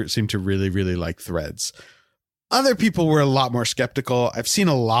talk to seem to really, really like Threads. Other people were a lot more skeptical. I've seen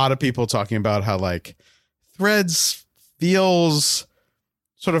a lot of people talking about how like Threads feels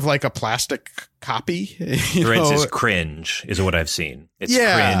sort of like a plastic copy. Threads is cringe, is what I've seen. It's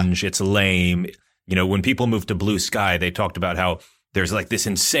cringe. It's lame. When people moved to Blue Sky, they talked about how there's like this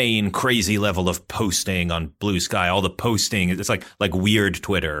insane, crazy level of posting on Blue Sky. All the posting, it's like weird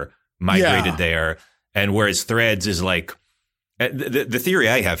Twitter migrated there. And whereas Threads is like, the theory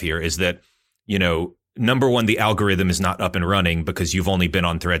I have here is that, number one, the algorithm is not up and running because you've only been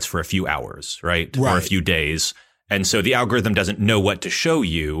on Threads for a few hours, right? Or a few days. And so the algorithm doesn't know what to show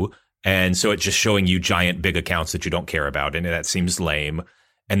you. And so it's just showing you giant, big accounts that you don't care about. And that seems lame.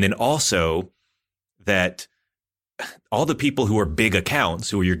 And then also that all the people who are big accounts,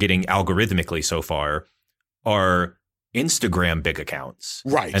 who you're getting algorithmically so far, are Instagram big accounts.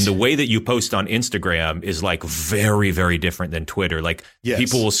 Right. And the way that you post on Instagram is like very, very different than Twitter. Like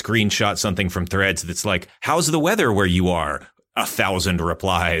people will screenshot something from Threads that's like, how's the weather where you are? 1,000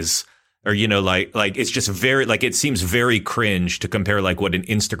 replies. Or, like it's just very, like, it seems very cringe to compare like what an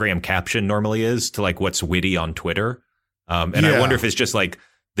Instagram caption normally is to like what's witty on Twitter. I wonder if it's just like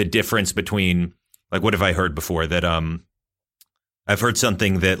the difference between, like, what have I heard before that I've heard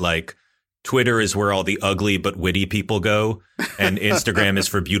something that like Twitter is where all the ugly but witty people go, and Instagram is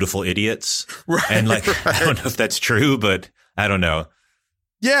for beautiful idiots. Right. And like, I don't know if that's true, but I don't know.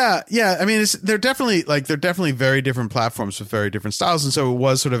 Yeah. I mean, they're definitely very different platforms with very different styles. And so it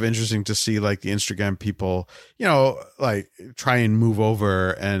was sort of interesting to see like the Instagram people, like try and move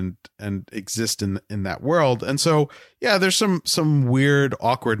over and exist in that world. And so, yeah, there's some weird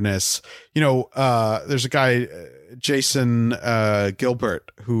awkwardness. There's a guy, Jason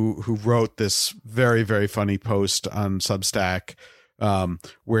Gilbert, who wrote this very, very funny post on Substack,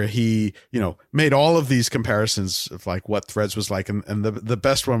 where he, made all of these comparisons of like what Threads was like. And the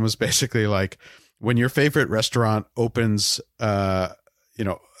best one was basically like when your favorite restaurant opens a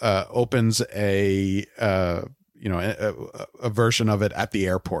version of it at the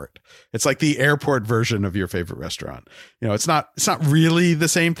airport. It's like the airport version of your favorite restaurant. It's not really the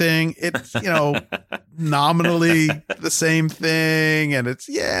same thing. It's, nominally the same thing. And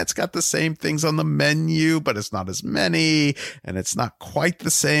it's got the same things on the menu, but it's not as many, and it's not quite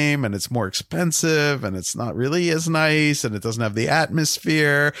the same, and it's more expensive, and it's not really as nice, and it doesn't have the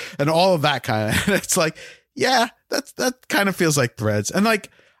atmosphere and all of that kind of, it's like, yeah, that kind of feels like Threads. And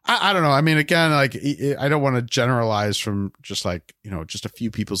like, I don't know. I mean, again, like, I don't want to generalize from just like, just a few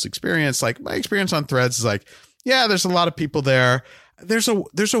people's experience. Like, my experience on Threads is like, yeah, there's a lot of people there. There's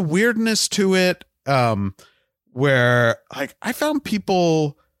a weirdness to it, where like I found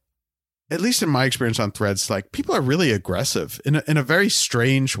people, at least in my experience on Threads, like people are really aggressive in a very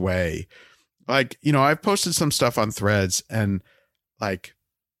strange way. Like, I've posted some stuff on Threads and like,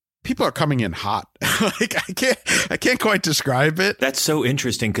 people are coming in hot. Like I can't quite describe it. That's so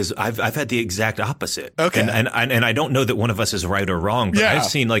interesting because I've had the exact opposite. Okay. And I don't know that one of us is right or wrong, but I've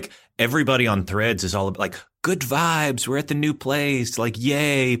seen like everybody on Threads is all about like good vibes. We're at the new place, like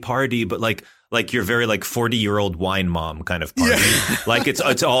yay, party, but like you're very like 40-year-old wine mom kind of party. Yeah. Like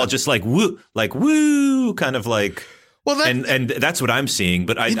it's all just like woo kind of like. Well, and that's what I'm seeing.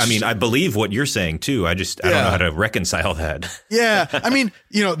 But I mean, I believe what you're saying too. I don't know how to reconcile that. Yeah. I mean,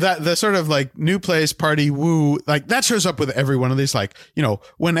 that the sort of like new place party woo, like that shows up with every one of these. Like,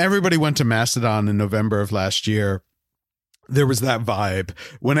 when everybody went to Mastodon in November of last year, there was that vibe.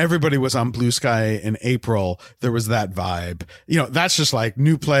 When everybody was on Blue Sky in April, there was that vibe. That's just like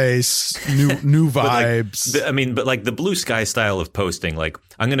new place, new vibes. But like the Blue Sky style of posting, like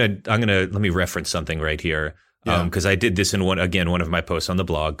I'm gonna let me reference something right here. Because I did this in one of my posts on the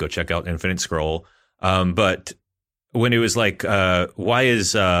blog. Go check out Infinite Scroll. But when it was like, why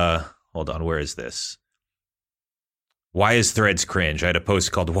is where is this? Why is Threads cringe? I had a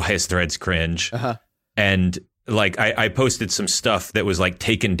post called "Why is Threads cringe?" And like I posted some stuff that was like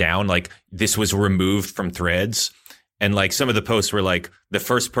taken down, like this was removed from Threads. And like some of the posts were like, the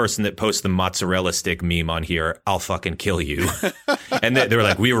first person that posts the mozzarella stick meme on here, I'll fucking kill you. And they were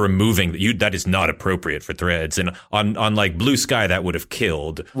like, we were removing you. That is not appropriate for Threads. And on like Blue Sky, that would have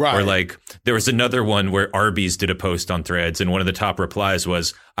killed. Right. Or like there was another one where Arby's did a post on Threads. And one of the top replies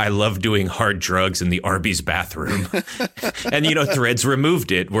was, I love doing hard drugs in the Arby's bathroom. And, Threads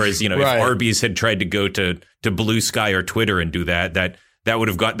removed it. Whereas, if Arby's had tried to go to Blue Sky or Twitter and do that would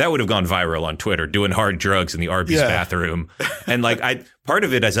have gone viral on Twitter, doing hard drugs in the Arby's bathroom. And like part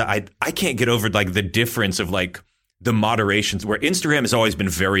of it is I can't get over like the difference of like the moderations, where Instagram has always been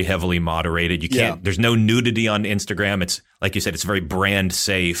very heavily moderated. You can't there's no nudity on Instagram. It's like you said, it's very brand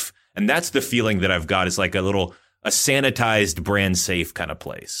safe. And that's the feeling that I've got, is like a sanitized brand safe kind of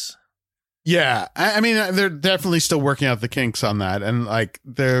place. Yeah. I mean, they're definitely still working out the kinks on that. And like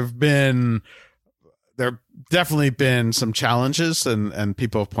there have definitely been some challenges, and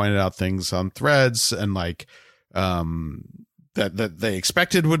people have pointed out things on Threads, and like that they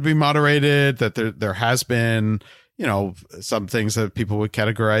expected would be moderated, that there has been some things that people would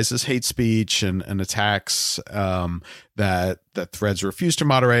categorize as hate speech and attacks that Threads refused to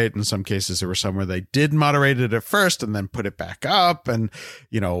moderate. In some cases, there were some where they did moderate it at first and then put it back up, and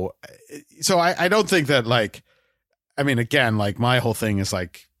so I don't think that, like, I mean, again, like my whole thing is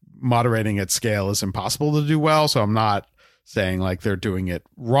like, moderating at scale is impossible to do well. So I'm not saying like they're doing it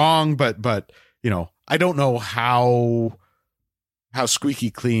wrong, but I don't know how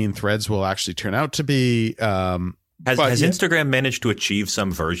squeaky clean Threads will actually turn out to be. Has Instagram managed to achieve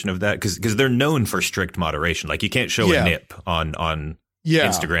some version of that? Because they're known for strict moderation. Like you can't show a nip on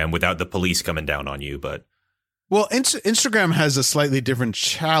Instagram without the police coming down on you. But Instagram has a slightly different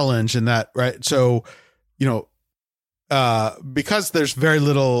challenge in that, right? So, because there's very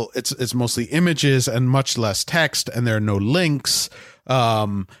little, it's mostly images and much less text, and there are no links.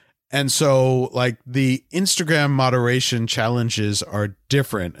 And so like the Instagram moderation challenges are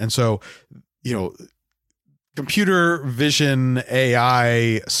different. And so, computer vision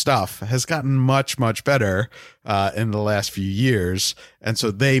AI stuff has gotten much, much better in the last few years. And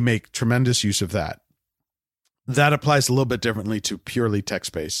so they make tremendous use of that. That applies a little bit differently to purely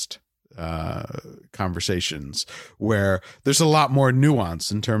text-based conversations, where there's a lot more nuance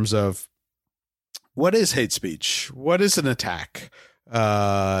in terms of what is hate speech, what is an attack,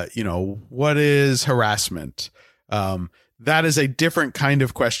 what is harassment. That is a different kind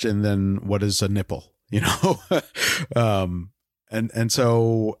of question than what is a nipple, and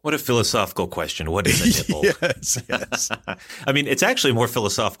so what a philosophical question. What is a nipple? Yes. I mean, it's actually more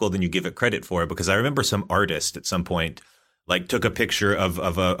philosophical than you give it credit for, because I remember some artist at some point like took a picture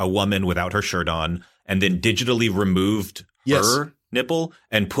of a woman without her shirt on and then digitally removed her nipple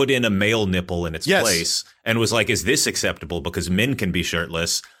and put in a male nipple in its place, and was like, is this acceptable? Because men can be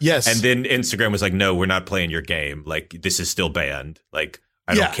shirtless. Yes. And then Instagram was like, no, we're not playing your game. Like, this is still banned. Like,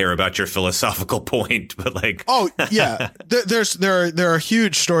 I don't care about your philosophical point, but like, there are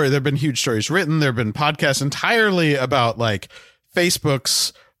huge stories. There have been huge stories written. There have been podcasts entirely about like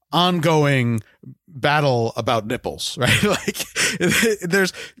Facebook's ongoing battle about nipples, right? Like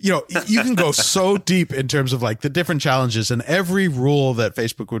there's, you can go so deep in terms of like the different challenges, and every rule that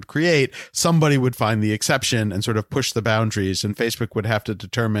Facebook would create, somebody would find the exception and sort of push the boundaries, and Facebook would have to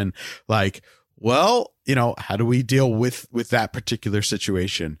determine like, well, how do we deal with that particular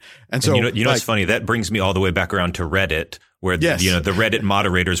situation? And so, what's funny? That brings me all the way back around to Reddit, where the Reddit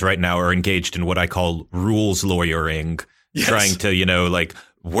moderators right now are engaged in what I call rules lawyering, trying to, like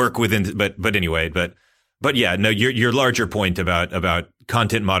work within. But anyway, but yeah, no, your larger point about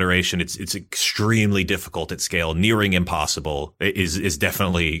content moderation, it's extremely difficult at scale, nearing impossible, is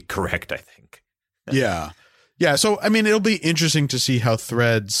definitely correct, I think. Yeah. So, I mean, it'll be interesting to see how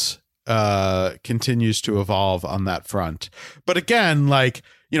Threads continues to evolve on that front. But again, like,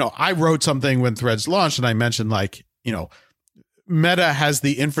 I wrote something when Threads launched, and I mentioned like, Meta has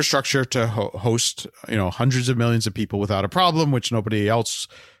the infrastructure to host, hundreds of millions of people without a problem, which nobody else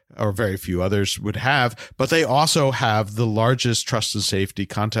or very few others would have. But they also have the largest trust and safety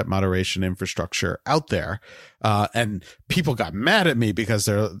content moderation infrastructure out there. And people got mad at me because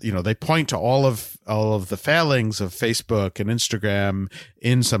they point to all of the failings of Facebook and Instagram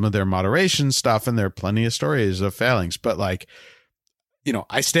in some of their moderation stuff. And there are plenty of stories of failings, but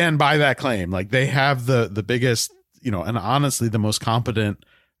I stand by that claim. Like, they have the biggest, and honestly, the most competent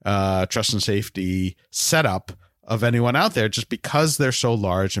trust and safety setup of anyone out there, just because they're so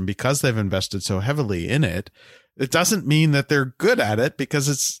large and because they've invested so heavily in it. It doesn't mean that they're good at it,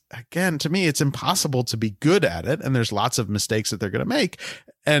 because to me, it's impossible to be good at it. And there's lots of mistakes that they're going to make.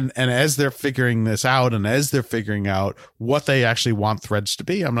 And as they're figuring this out, and as they're figuring out what they actually want Threads to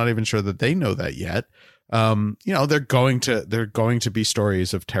be, I'm not even sure that they know that yet. They're going to be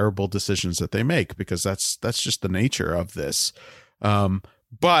stories of terrible decisions that they make, because that's just the nature of this.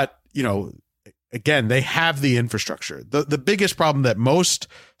 But again, they have the infrastructure. The biggest problem that most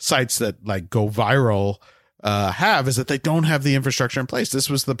sites that go viral have is that they don't have the infrastructure in place. This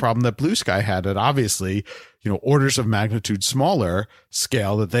was the problem that Blue Sky had at, obviously, orders of magnitude smaller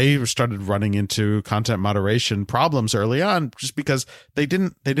scale, that they started running into content moderation problems early on, just because they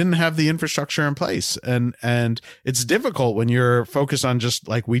didn't have the infrastructure in place. And it's difficult when you're focused on just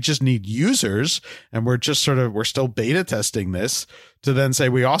we just need users, and we're still beta testing this, to then say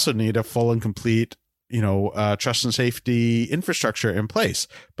we also need a full and complete trust and safety infrastructure in place.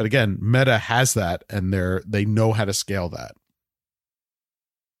 But again, Meta has that, and they know how to scale that.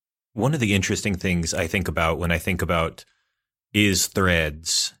 One of the interesting things I think about when I think about, is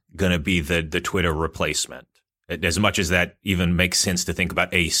Threads going to be the Twitter replacement? As much as that even makes sense to think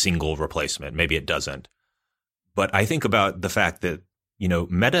about a single replacement, maybe it doesn't. But I think about the fact that,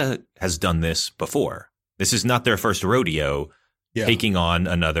 Meta has done this before. This is not their first rodeo taking on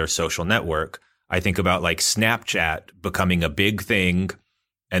another social network. I think about Snapchat becoming a big thing,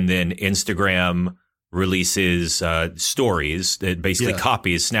 and then Instagram releases stories that basically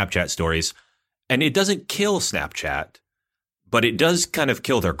copies Snapchat stories. And it doesn't kill Snapchat, but it does kind of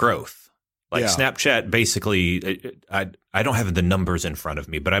kill their growth. Snapchat basically, I don't have the numbers in front of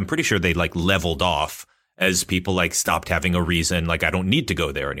me, but I'm pretty sure they leveled off as people stopped having a reason. I don't need to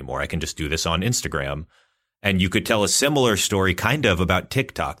go there anymore. I can just do this on Instagram. And you could tell a similar story kind of about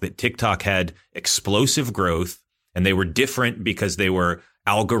TikTok, that TikTok had explosive growth, and they were different because they were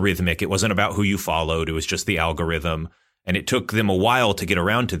algorithmic. It wasn't about who you followed. It was just the algorithm. And it took them a while to get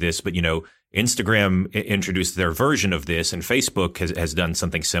around to this. But, Instagram introduced their version of this, and Facebook has done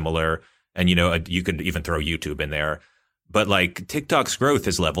something similar. And, you could even throw YouTube in there. But TikTok's growth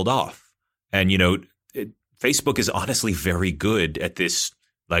has leveled off. And, Facebook is honestly very good at this.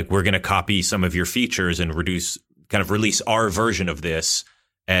 We're going to copy some of your features and release our version of this.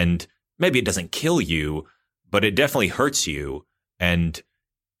 And maybe it doesn't kill you, but it definitely hurts you. And,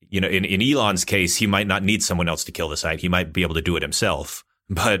 in Elon's case, he might not need someone else to kill the site. He might be able to do it himself.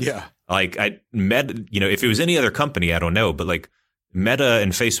 But Meta, if it was any other company, I don't know. But Meta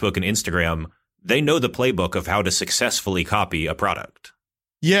and Facebook and Instagram, they know the playbook of how to successfully copy a product.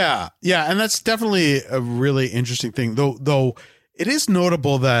 Yeah. Yeah. And that's definitely a really interesting thing, though. It is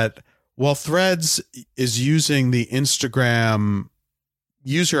notable that while Threads is using the Instagram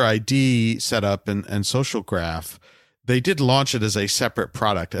user ID setup and social graph, they did launch it as a separate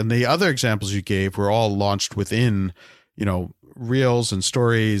product. And the other examples you gave were all launched within, Reels and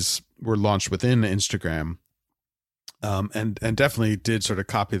Stories were launched within Instagram. And definitely did sort of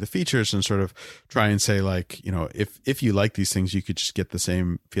copy the features and sort of try and say if you like these things, you could just get the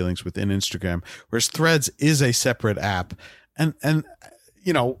same feelings within Instagram. Whereas Threads is a separate app. And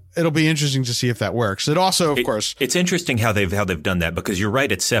it'll be interesting to see if that works. It also, of course, it's interesting how they've done that, because you're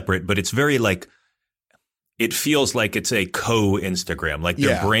right, it's separate, but it's very it feels like it's a co-Instagram.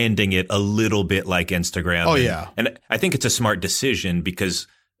 They're branding it a little bit like Instagram. Oh, and I think it's a smart decision, because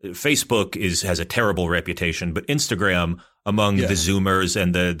Facebook has a terrible reputation, but Instagram among the Zoomers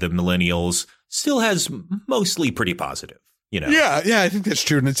and the millennials still has mostly pretty positive. Yeah, I think that's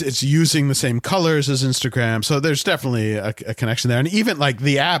true. And it's using the same colors as Instagram. So there's definitely a connection there. And even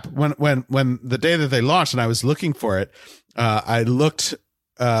the app, when the day that they launched and I was looking for it, I looked,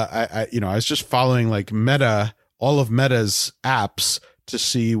 I was just following Meta, all of Meta's apps to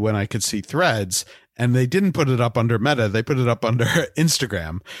see when I could see Threads, and they didn't put it up under Meta. They put it up under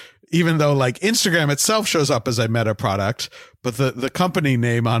Instagram, even though Instagram itself shows up as a Meta product, but the company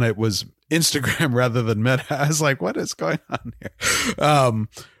name on it was Instagram rather than Meta. I was like, what is going on here?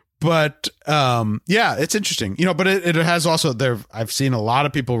 But yeah, it's interesting, but it has also I've seen a lot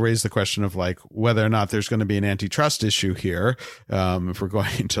of people raise the question of like whether or not there's going to be an antitrust issue here, if we're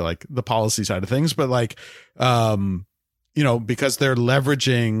going into like the policy side of things, but like, because they're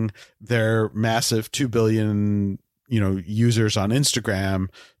leveraging their massive 2 billion, users on Instagram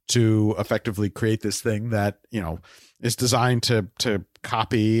to effectively create this thing that, is designed to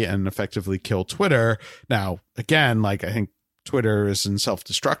copy and effectively kill Twitter. Now, again, like I think Twitter is in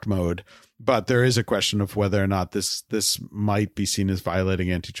self-destruct mode, but there is a question of whether or not this might be seen as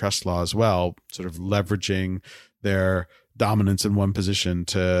violating antitrust law as well, sort of leveraging their dominance in one position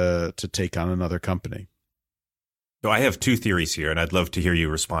to take on another company. So I have two theories here, and I'd love to hear you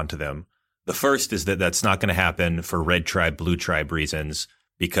respond to them. The first is that that's not going to happen for red tribe, blue tribe reasons,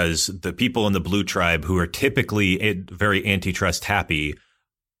 because the people in the blue tribe who are typically very antitrust happy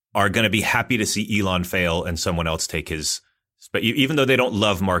are going to be happy to see Elon fail and someone else take his. But even though they don't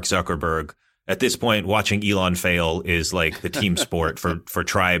love Mark Zuckerberg, at this point, watching Elon fail is like the team sport for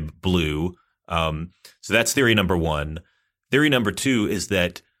Tribe Blue. So that's theory number one. Theory number two is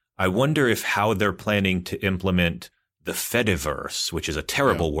that I wonder if how they're planning to implement the Fediverse, which is a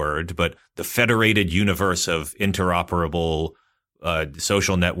terrible word, but the federated universe of interoperable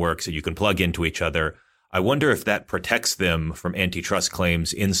social networks that you can plug into each other. I wonder if that protects them from antitrust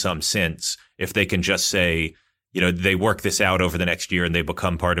claims in some sense, if they can just say, they work this out over the next year and they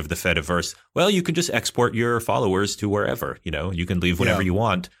become part of the Fediverse. Well, you can just export your followers to wherever, you can leave whenever you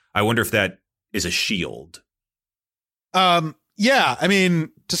want. I wonder if that is a shield. Yeah, I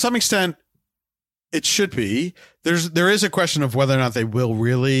mean, to some extent, it should be. There is a question of whether or not they will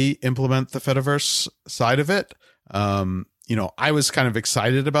really implement the Fediverse side of it. I was kind of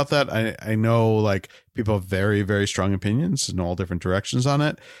excited about that. I know like people have very, very strong opinions in all different directions on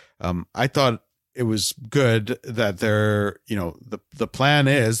it. I thought it was good that they're, the plan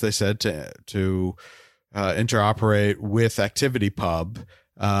is, they said to interoperate with ActivityPub,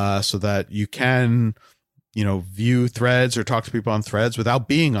 so that you can, view threads or talk to people on threads without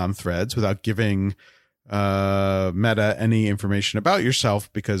being on threads, without giving Meta any information about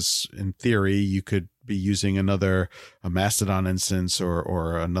yourself, because in theory you could be using a Mastodon instance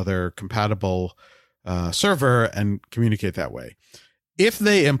or another compatible server and communicate that way. If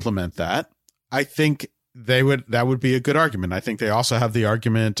they implement that, I think that would be a good argument. I think they also have the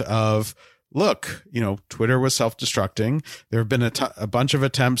argument of, look, Twitter was self-destructing. There have been a bunch of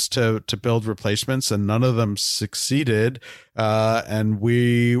attempts to build replacements and none of them succeeded. And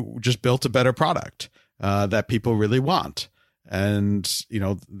we just built a better product that people really want. And,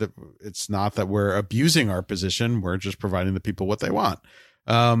 it's not that we're abusing our position. We're just providing the people what they want.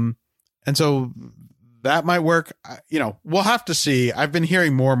 And so that might work. We'll have to see. I've been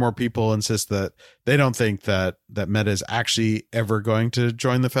hearing more and more people insist that they don't think that Meta is actually ever going to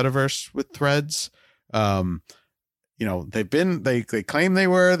join the Fediverse with Threads. They claim they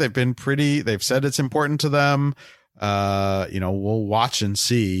were. They've said it's important to them. We'll watch and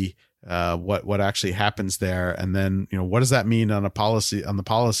see what actually happens there, and then what does that mean on the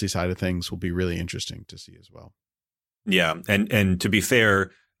policy side of things will be really interesting to see as well. Yeah, and to be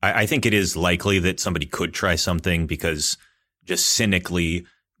fair, I think it is likely that somebody could try something, because just cynically,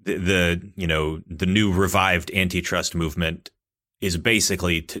 the new revived antitrust movement is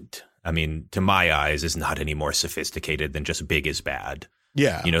basically, to my eyes, is not any more sophisticated than just big is bad.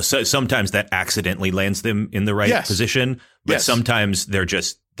 Yeah. So sometimes that accidentally lands them in the right position, but sometimes they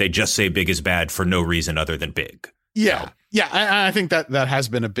just say big is bad for no reason other than big. Yeah. Yeah. I think that has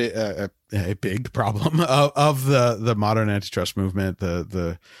been a big problem of the modern antitrust movement,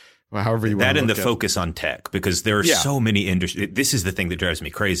 however you want that, to and the look focus on tech, because there are so many industries. This is the thing that drives me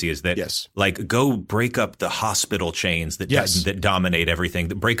crazy, is that like, go break up the hospital chains that dominate everything,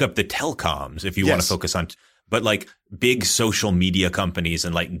 break up the telecoms if you want to focus on, but like big social media companies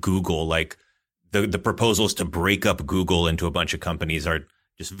and like Google, like the proposals to break up Google into a bunch of companies are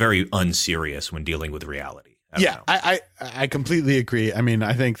just very unserious when dealing with reality. I completely agree. I mean,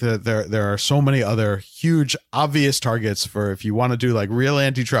 I think that there are so many other huge obvious targets for, if you want to do like real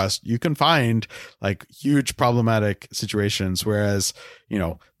antitrust, you can find like huge problematic situations. Whereas,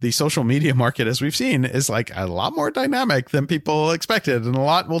 the social media market, as we've seen, is like a lot more dynamic than people expected, and a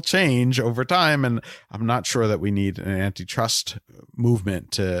lot will change over time. And I'm not sure that we need an antitrust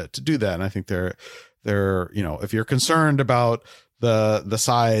movement to do that. And I think they're if you're concerned about the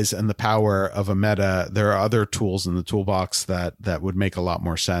size and the power of a Meta, there are other tools in the toolbox that would make a lot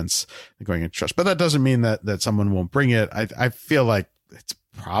more sense than going into trust. But that doesn't mean that someone won't bring it. I feel like it's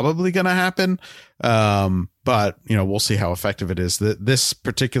probably going to happen. But, we'll see how effective it is. This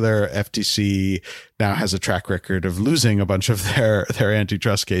particular FTC now has a track record of losing a bunch of their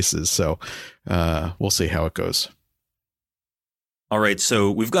antitrust cases. So we'll see how it goes. All right. So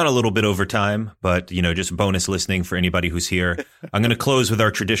we've gone a little bit over time, but, just bonus listening for anybody who's here. I'm going to close with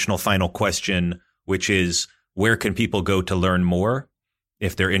our traditional final question, which is, where can people go to learn more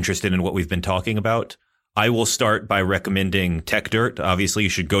if they're interested in what we've been talking about? I will start by recommending Tech Dirt. Obviously, you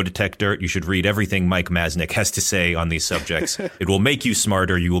should go to Tech Dirt. You should read everything Mike Masnick has to say on these subjects. It will make you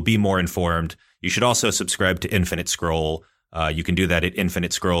smarter. You will be more informed. You should also subscribe to Infinite Scroll. You can do that at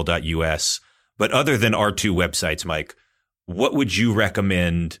infinitescroll.us. But other than our two websites, Mike, what would you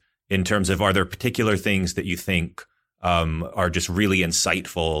recommend in terms of, are there particular things that you think are just really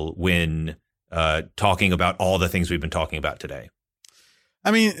insightful when talking about all the things we've been talking about today?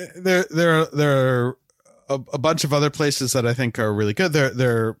 I mean, there are a bunch of other places that I think are really good.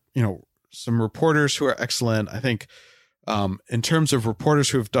 There are, some reporters who are excellent. I think in terms of reporters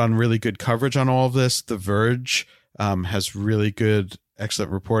who have done really good coverage on all of this, The Verge has really good,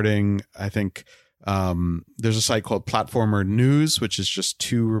 excellent reporting. I think there's a site called Platformer News, which is just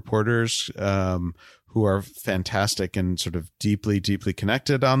two reporters who are fantastic and sort of deeply, deeply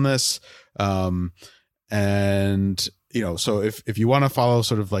connected on this. So if you want to follow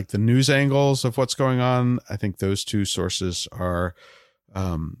sort of like the news angles of what's going on, I think those two sources are,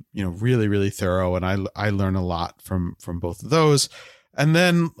 really, really thorough. And I learn a lot from both of those. And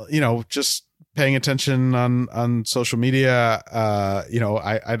then, just paying attention on social media.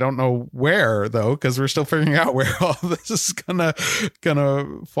 I don't know where though, because we're still figuring out where all this is gonna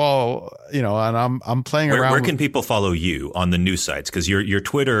fall. And I'm playing around. Where can people follow you on the news sites? Because your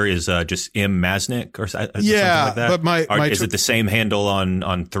Twitter is just M Masnick or something like that. But is it the same handle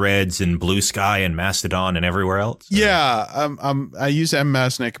on Threads and Blue Sky and Mastodon and everywhere else? Yeah, I use M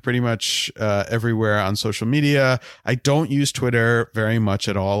Masnick pretty much everywhere on social media. I don't use Twitter very much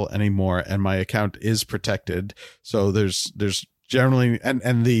at all anymore, and my account is protected. So there's generally,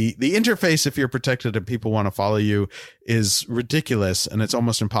 and the interface, if you're protected and people want to follow you, is ridiculous. And it's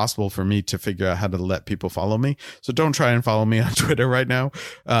almost impossible for me to figure out how to let people follow me. So don't try and follow me on Twitter right now.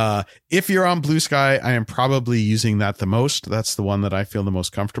 If you're on Blue Sky, I am probably using that the most. That's the one that I feel the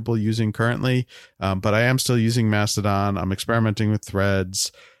most comfortable using currently. But I am still using Mastodon. I'm experimenting with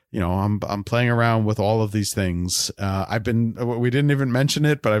Threads. I'm playing around with all of these things. We didn't even mention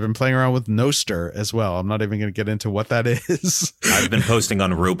it, but I've been playing around with Nostr as well. I'm not even going to get into what that is. I've been posting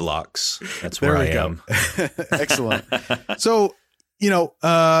on Roblox. That's where I am. Excellent. So,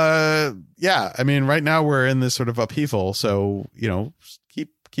 I mean, right now we're in this sort of upheaval. So,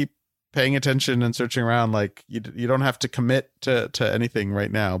 keep paying attention and searching around. Like you don't have to commit to anything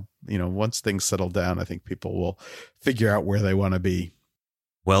right now. Once things settle down, I think people will figure out where they want to be.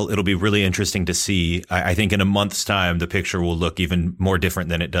 Well, it'll be really interesting to see. I think in a month's time, the picture will look even more different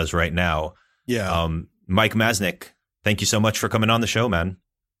than it does right now. Yeah. Mike Masnick, thank you so much for coming on the show, man.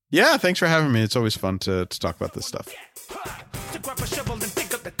 Yeah, thanks for having me. It's always fun to talk about this stuff. To grab a shovel and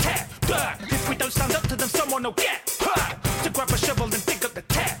dig up the tap. If we don't stand up to them, someone will get. To grab a shovel and dig up the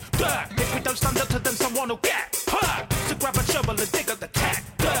tap. If we don't stand up to them, someone will get. To grab a shovel and dig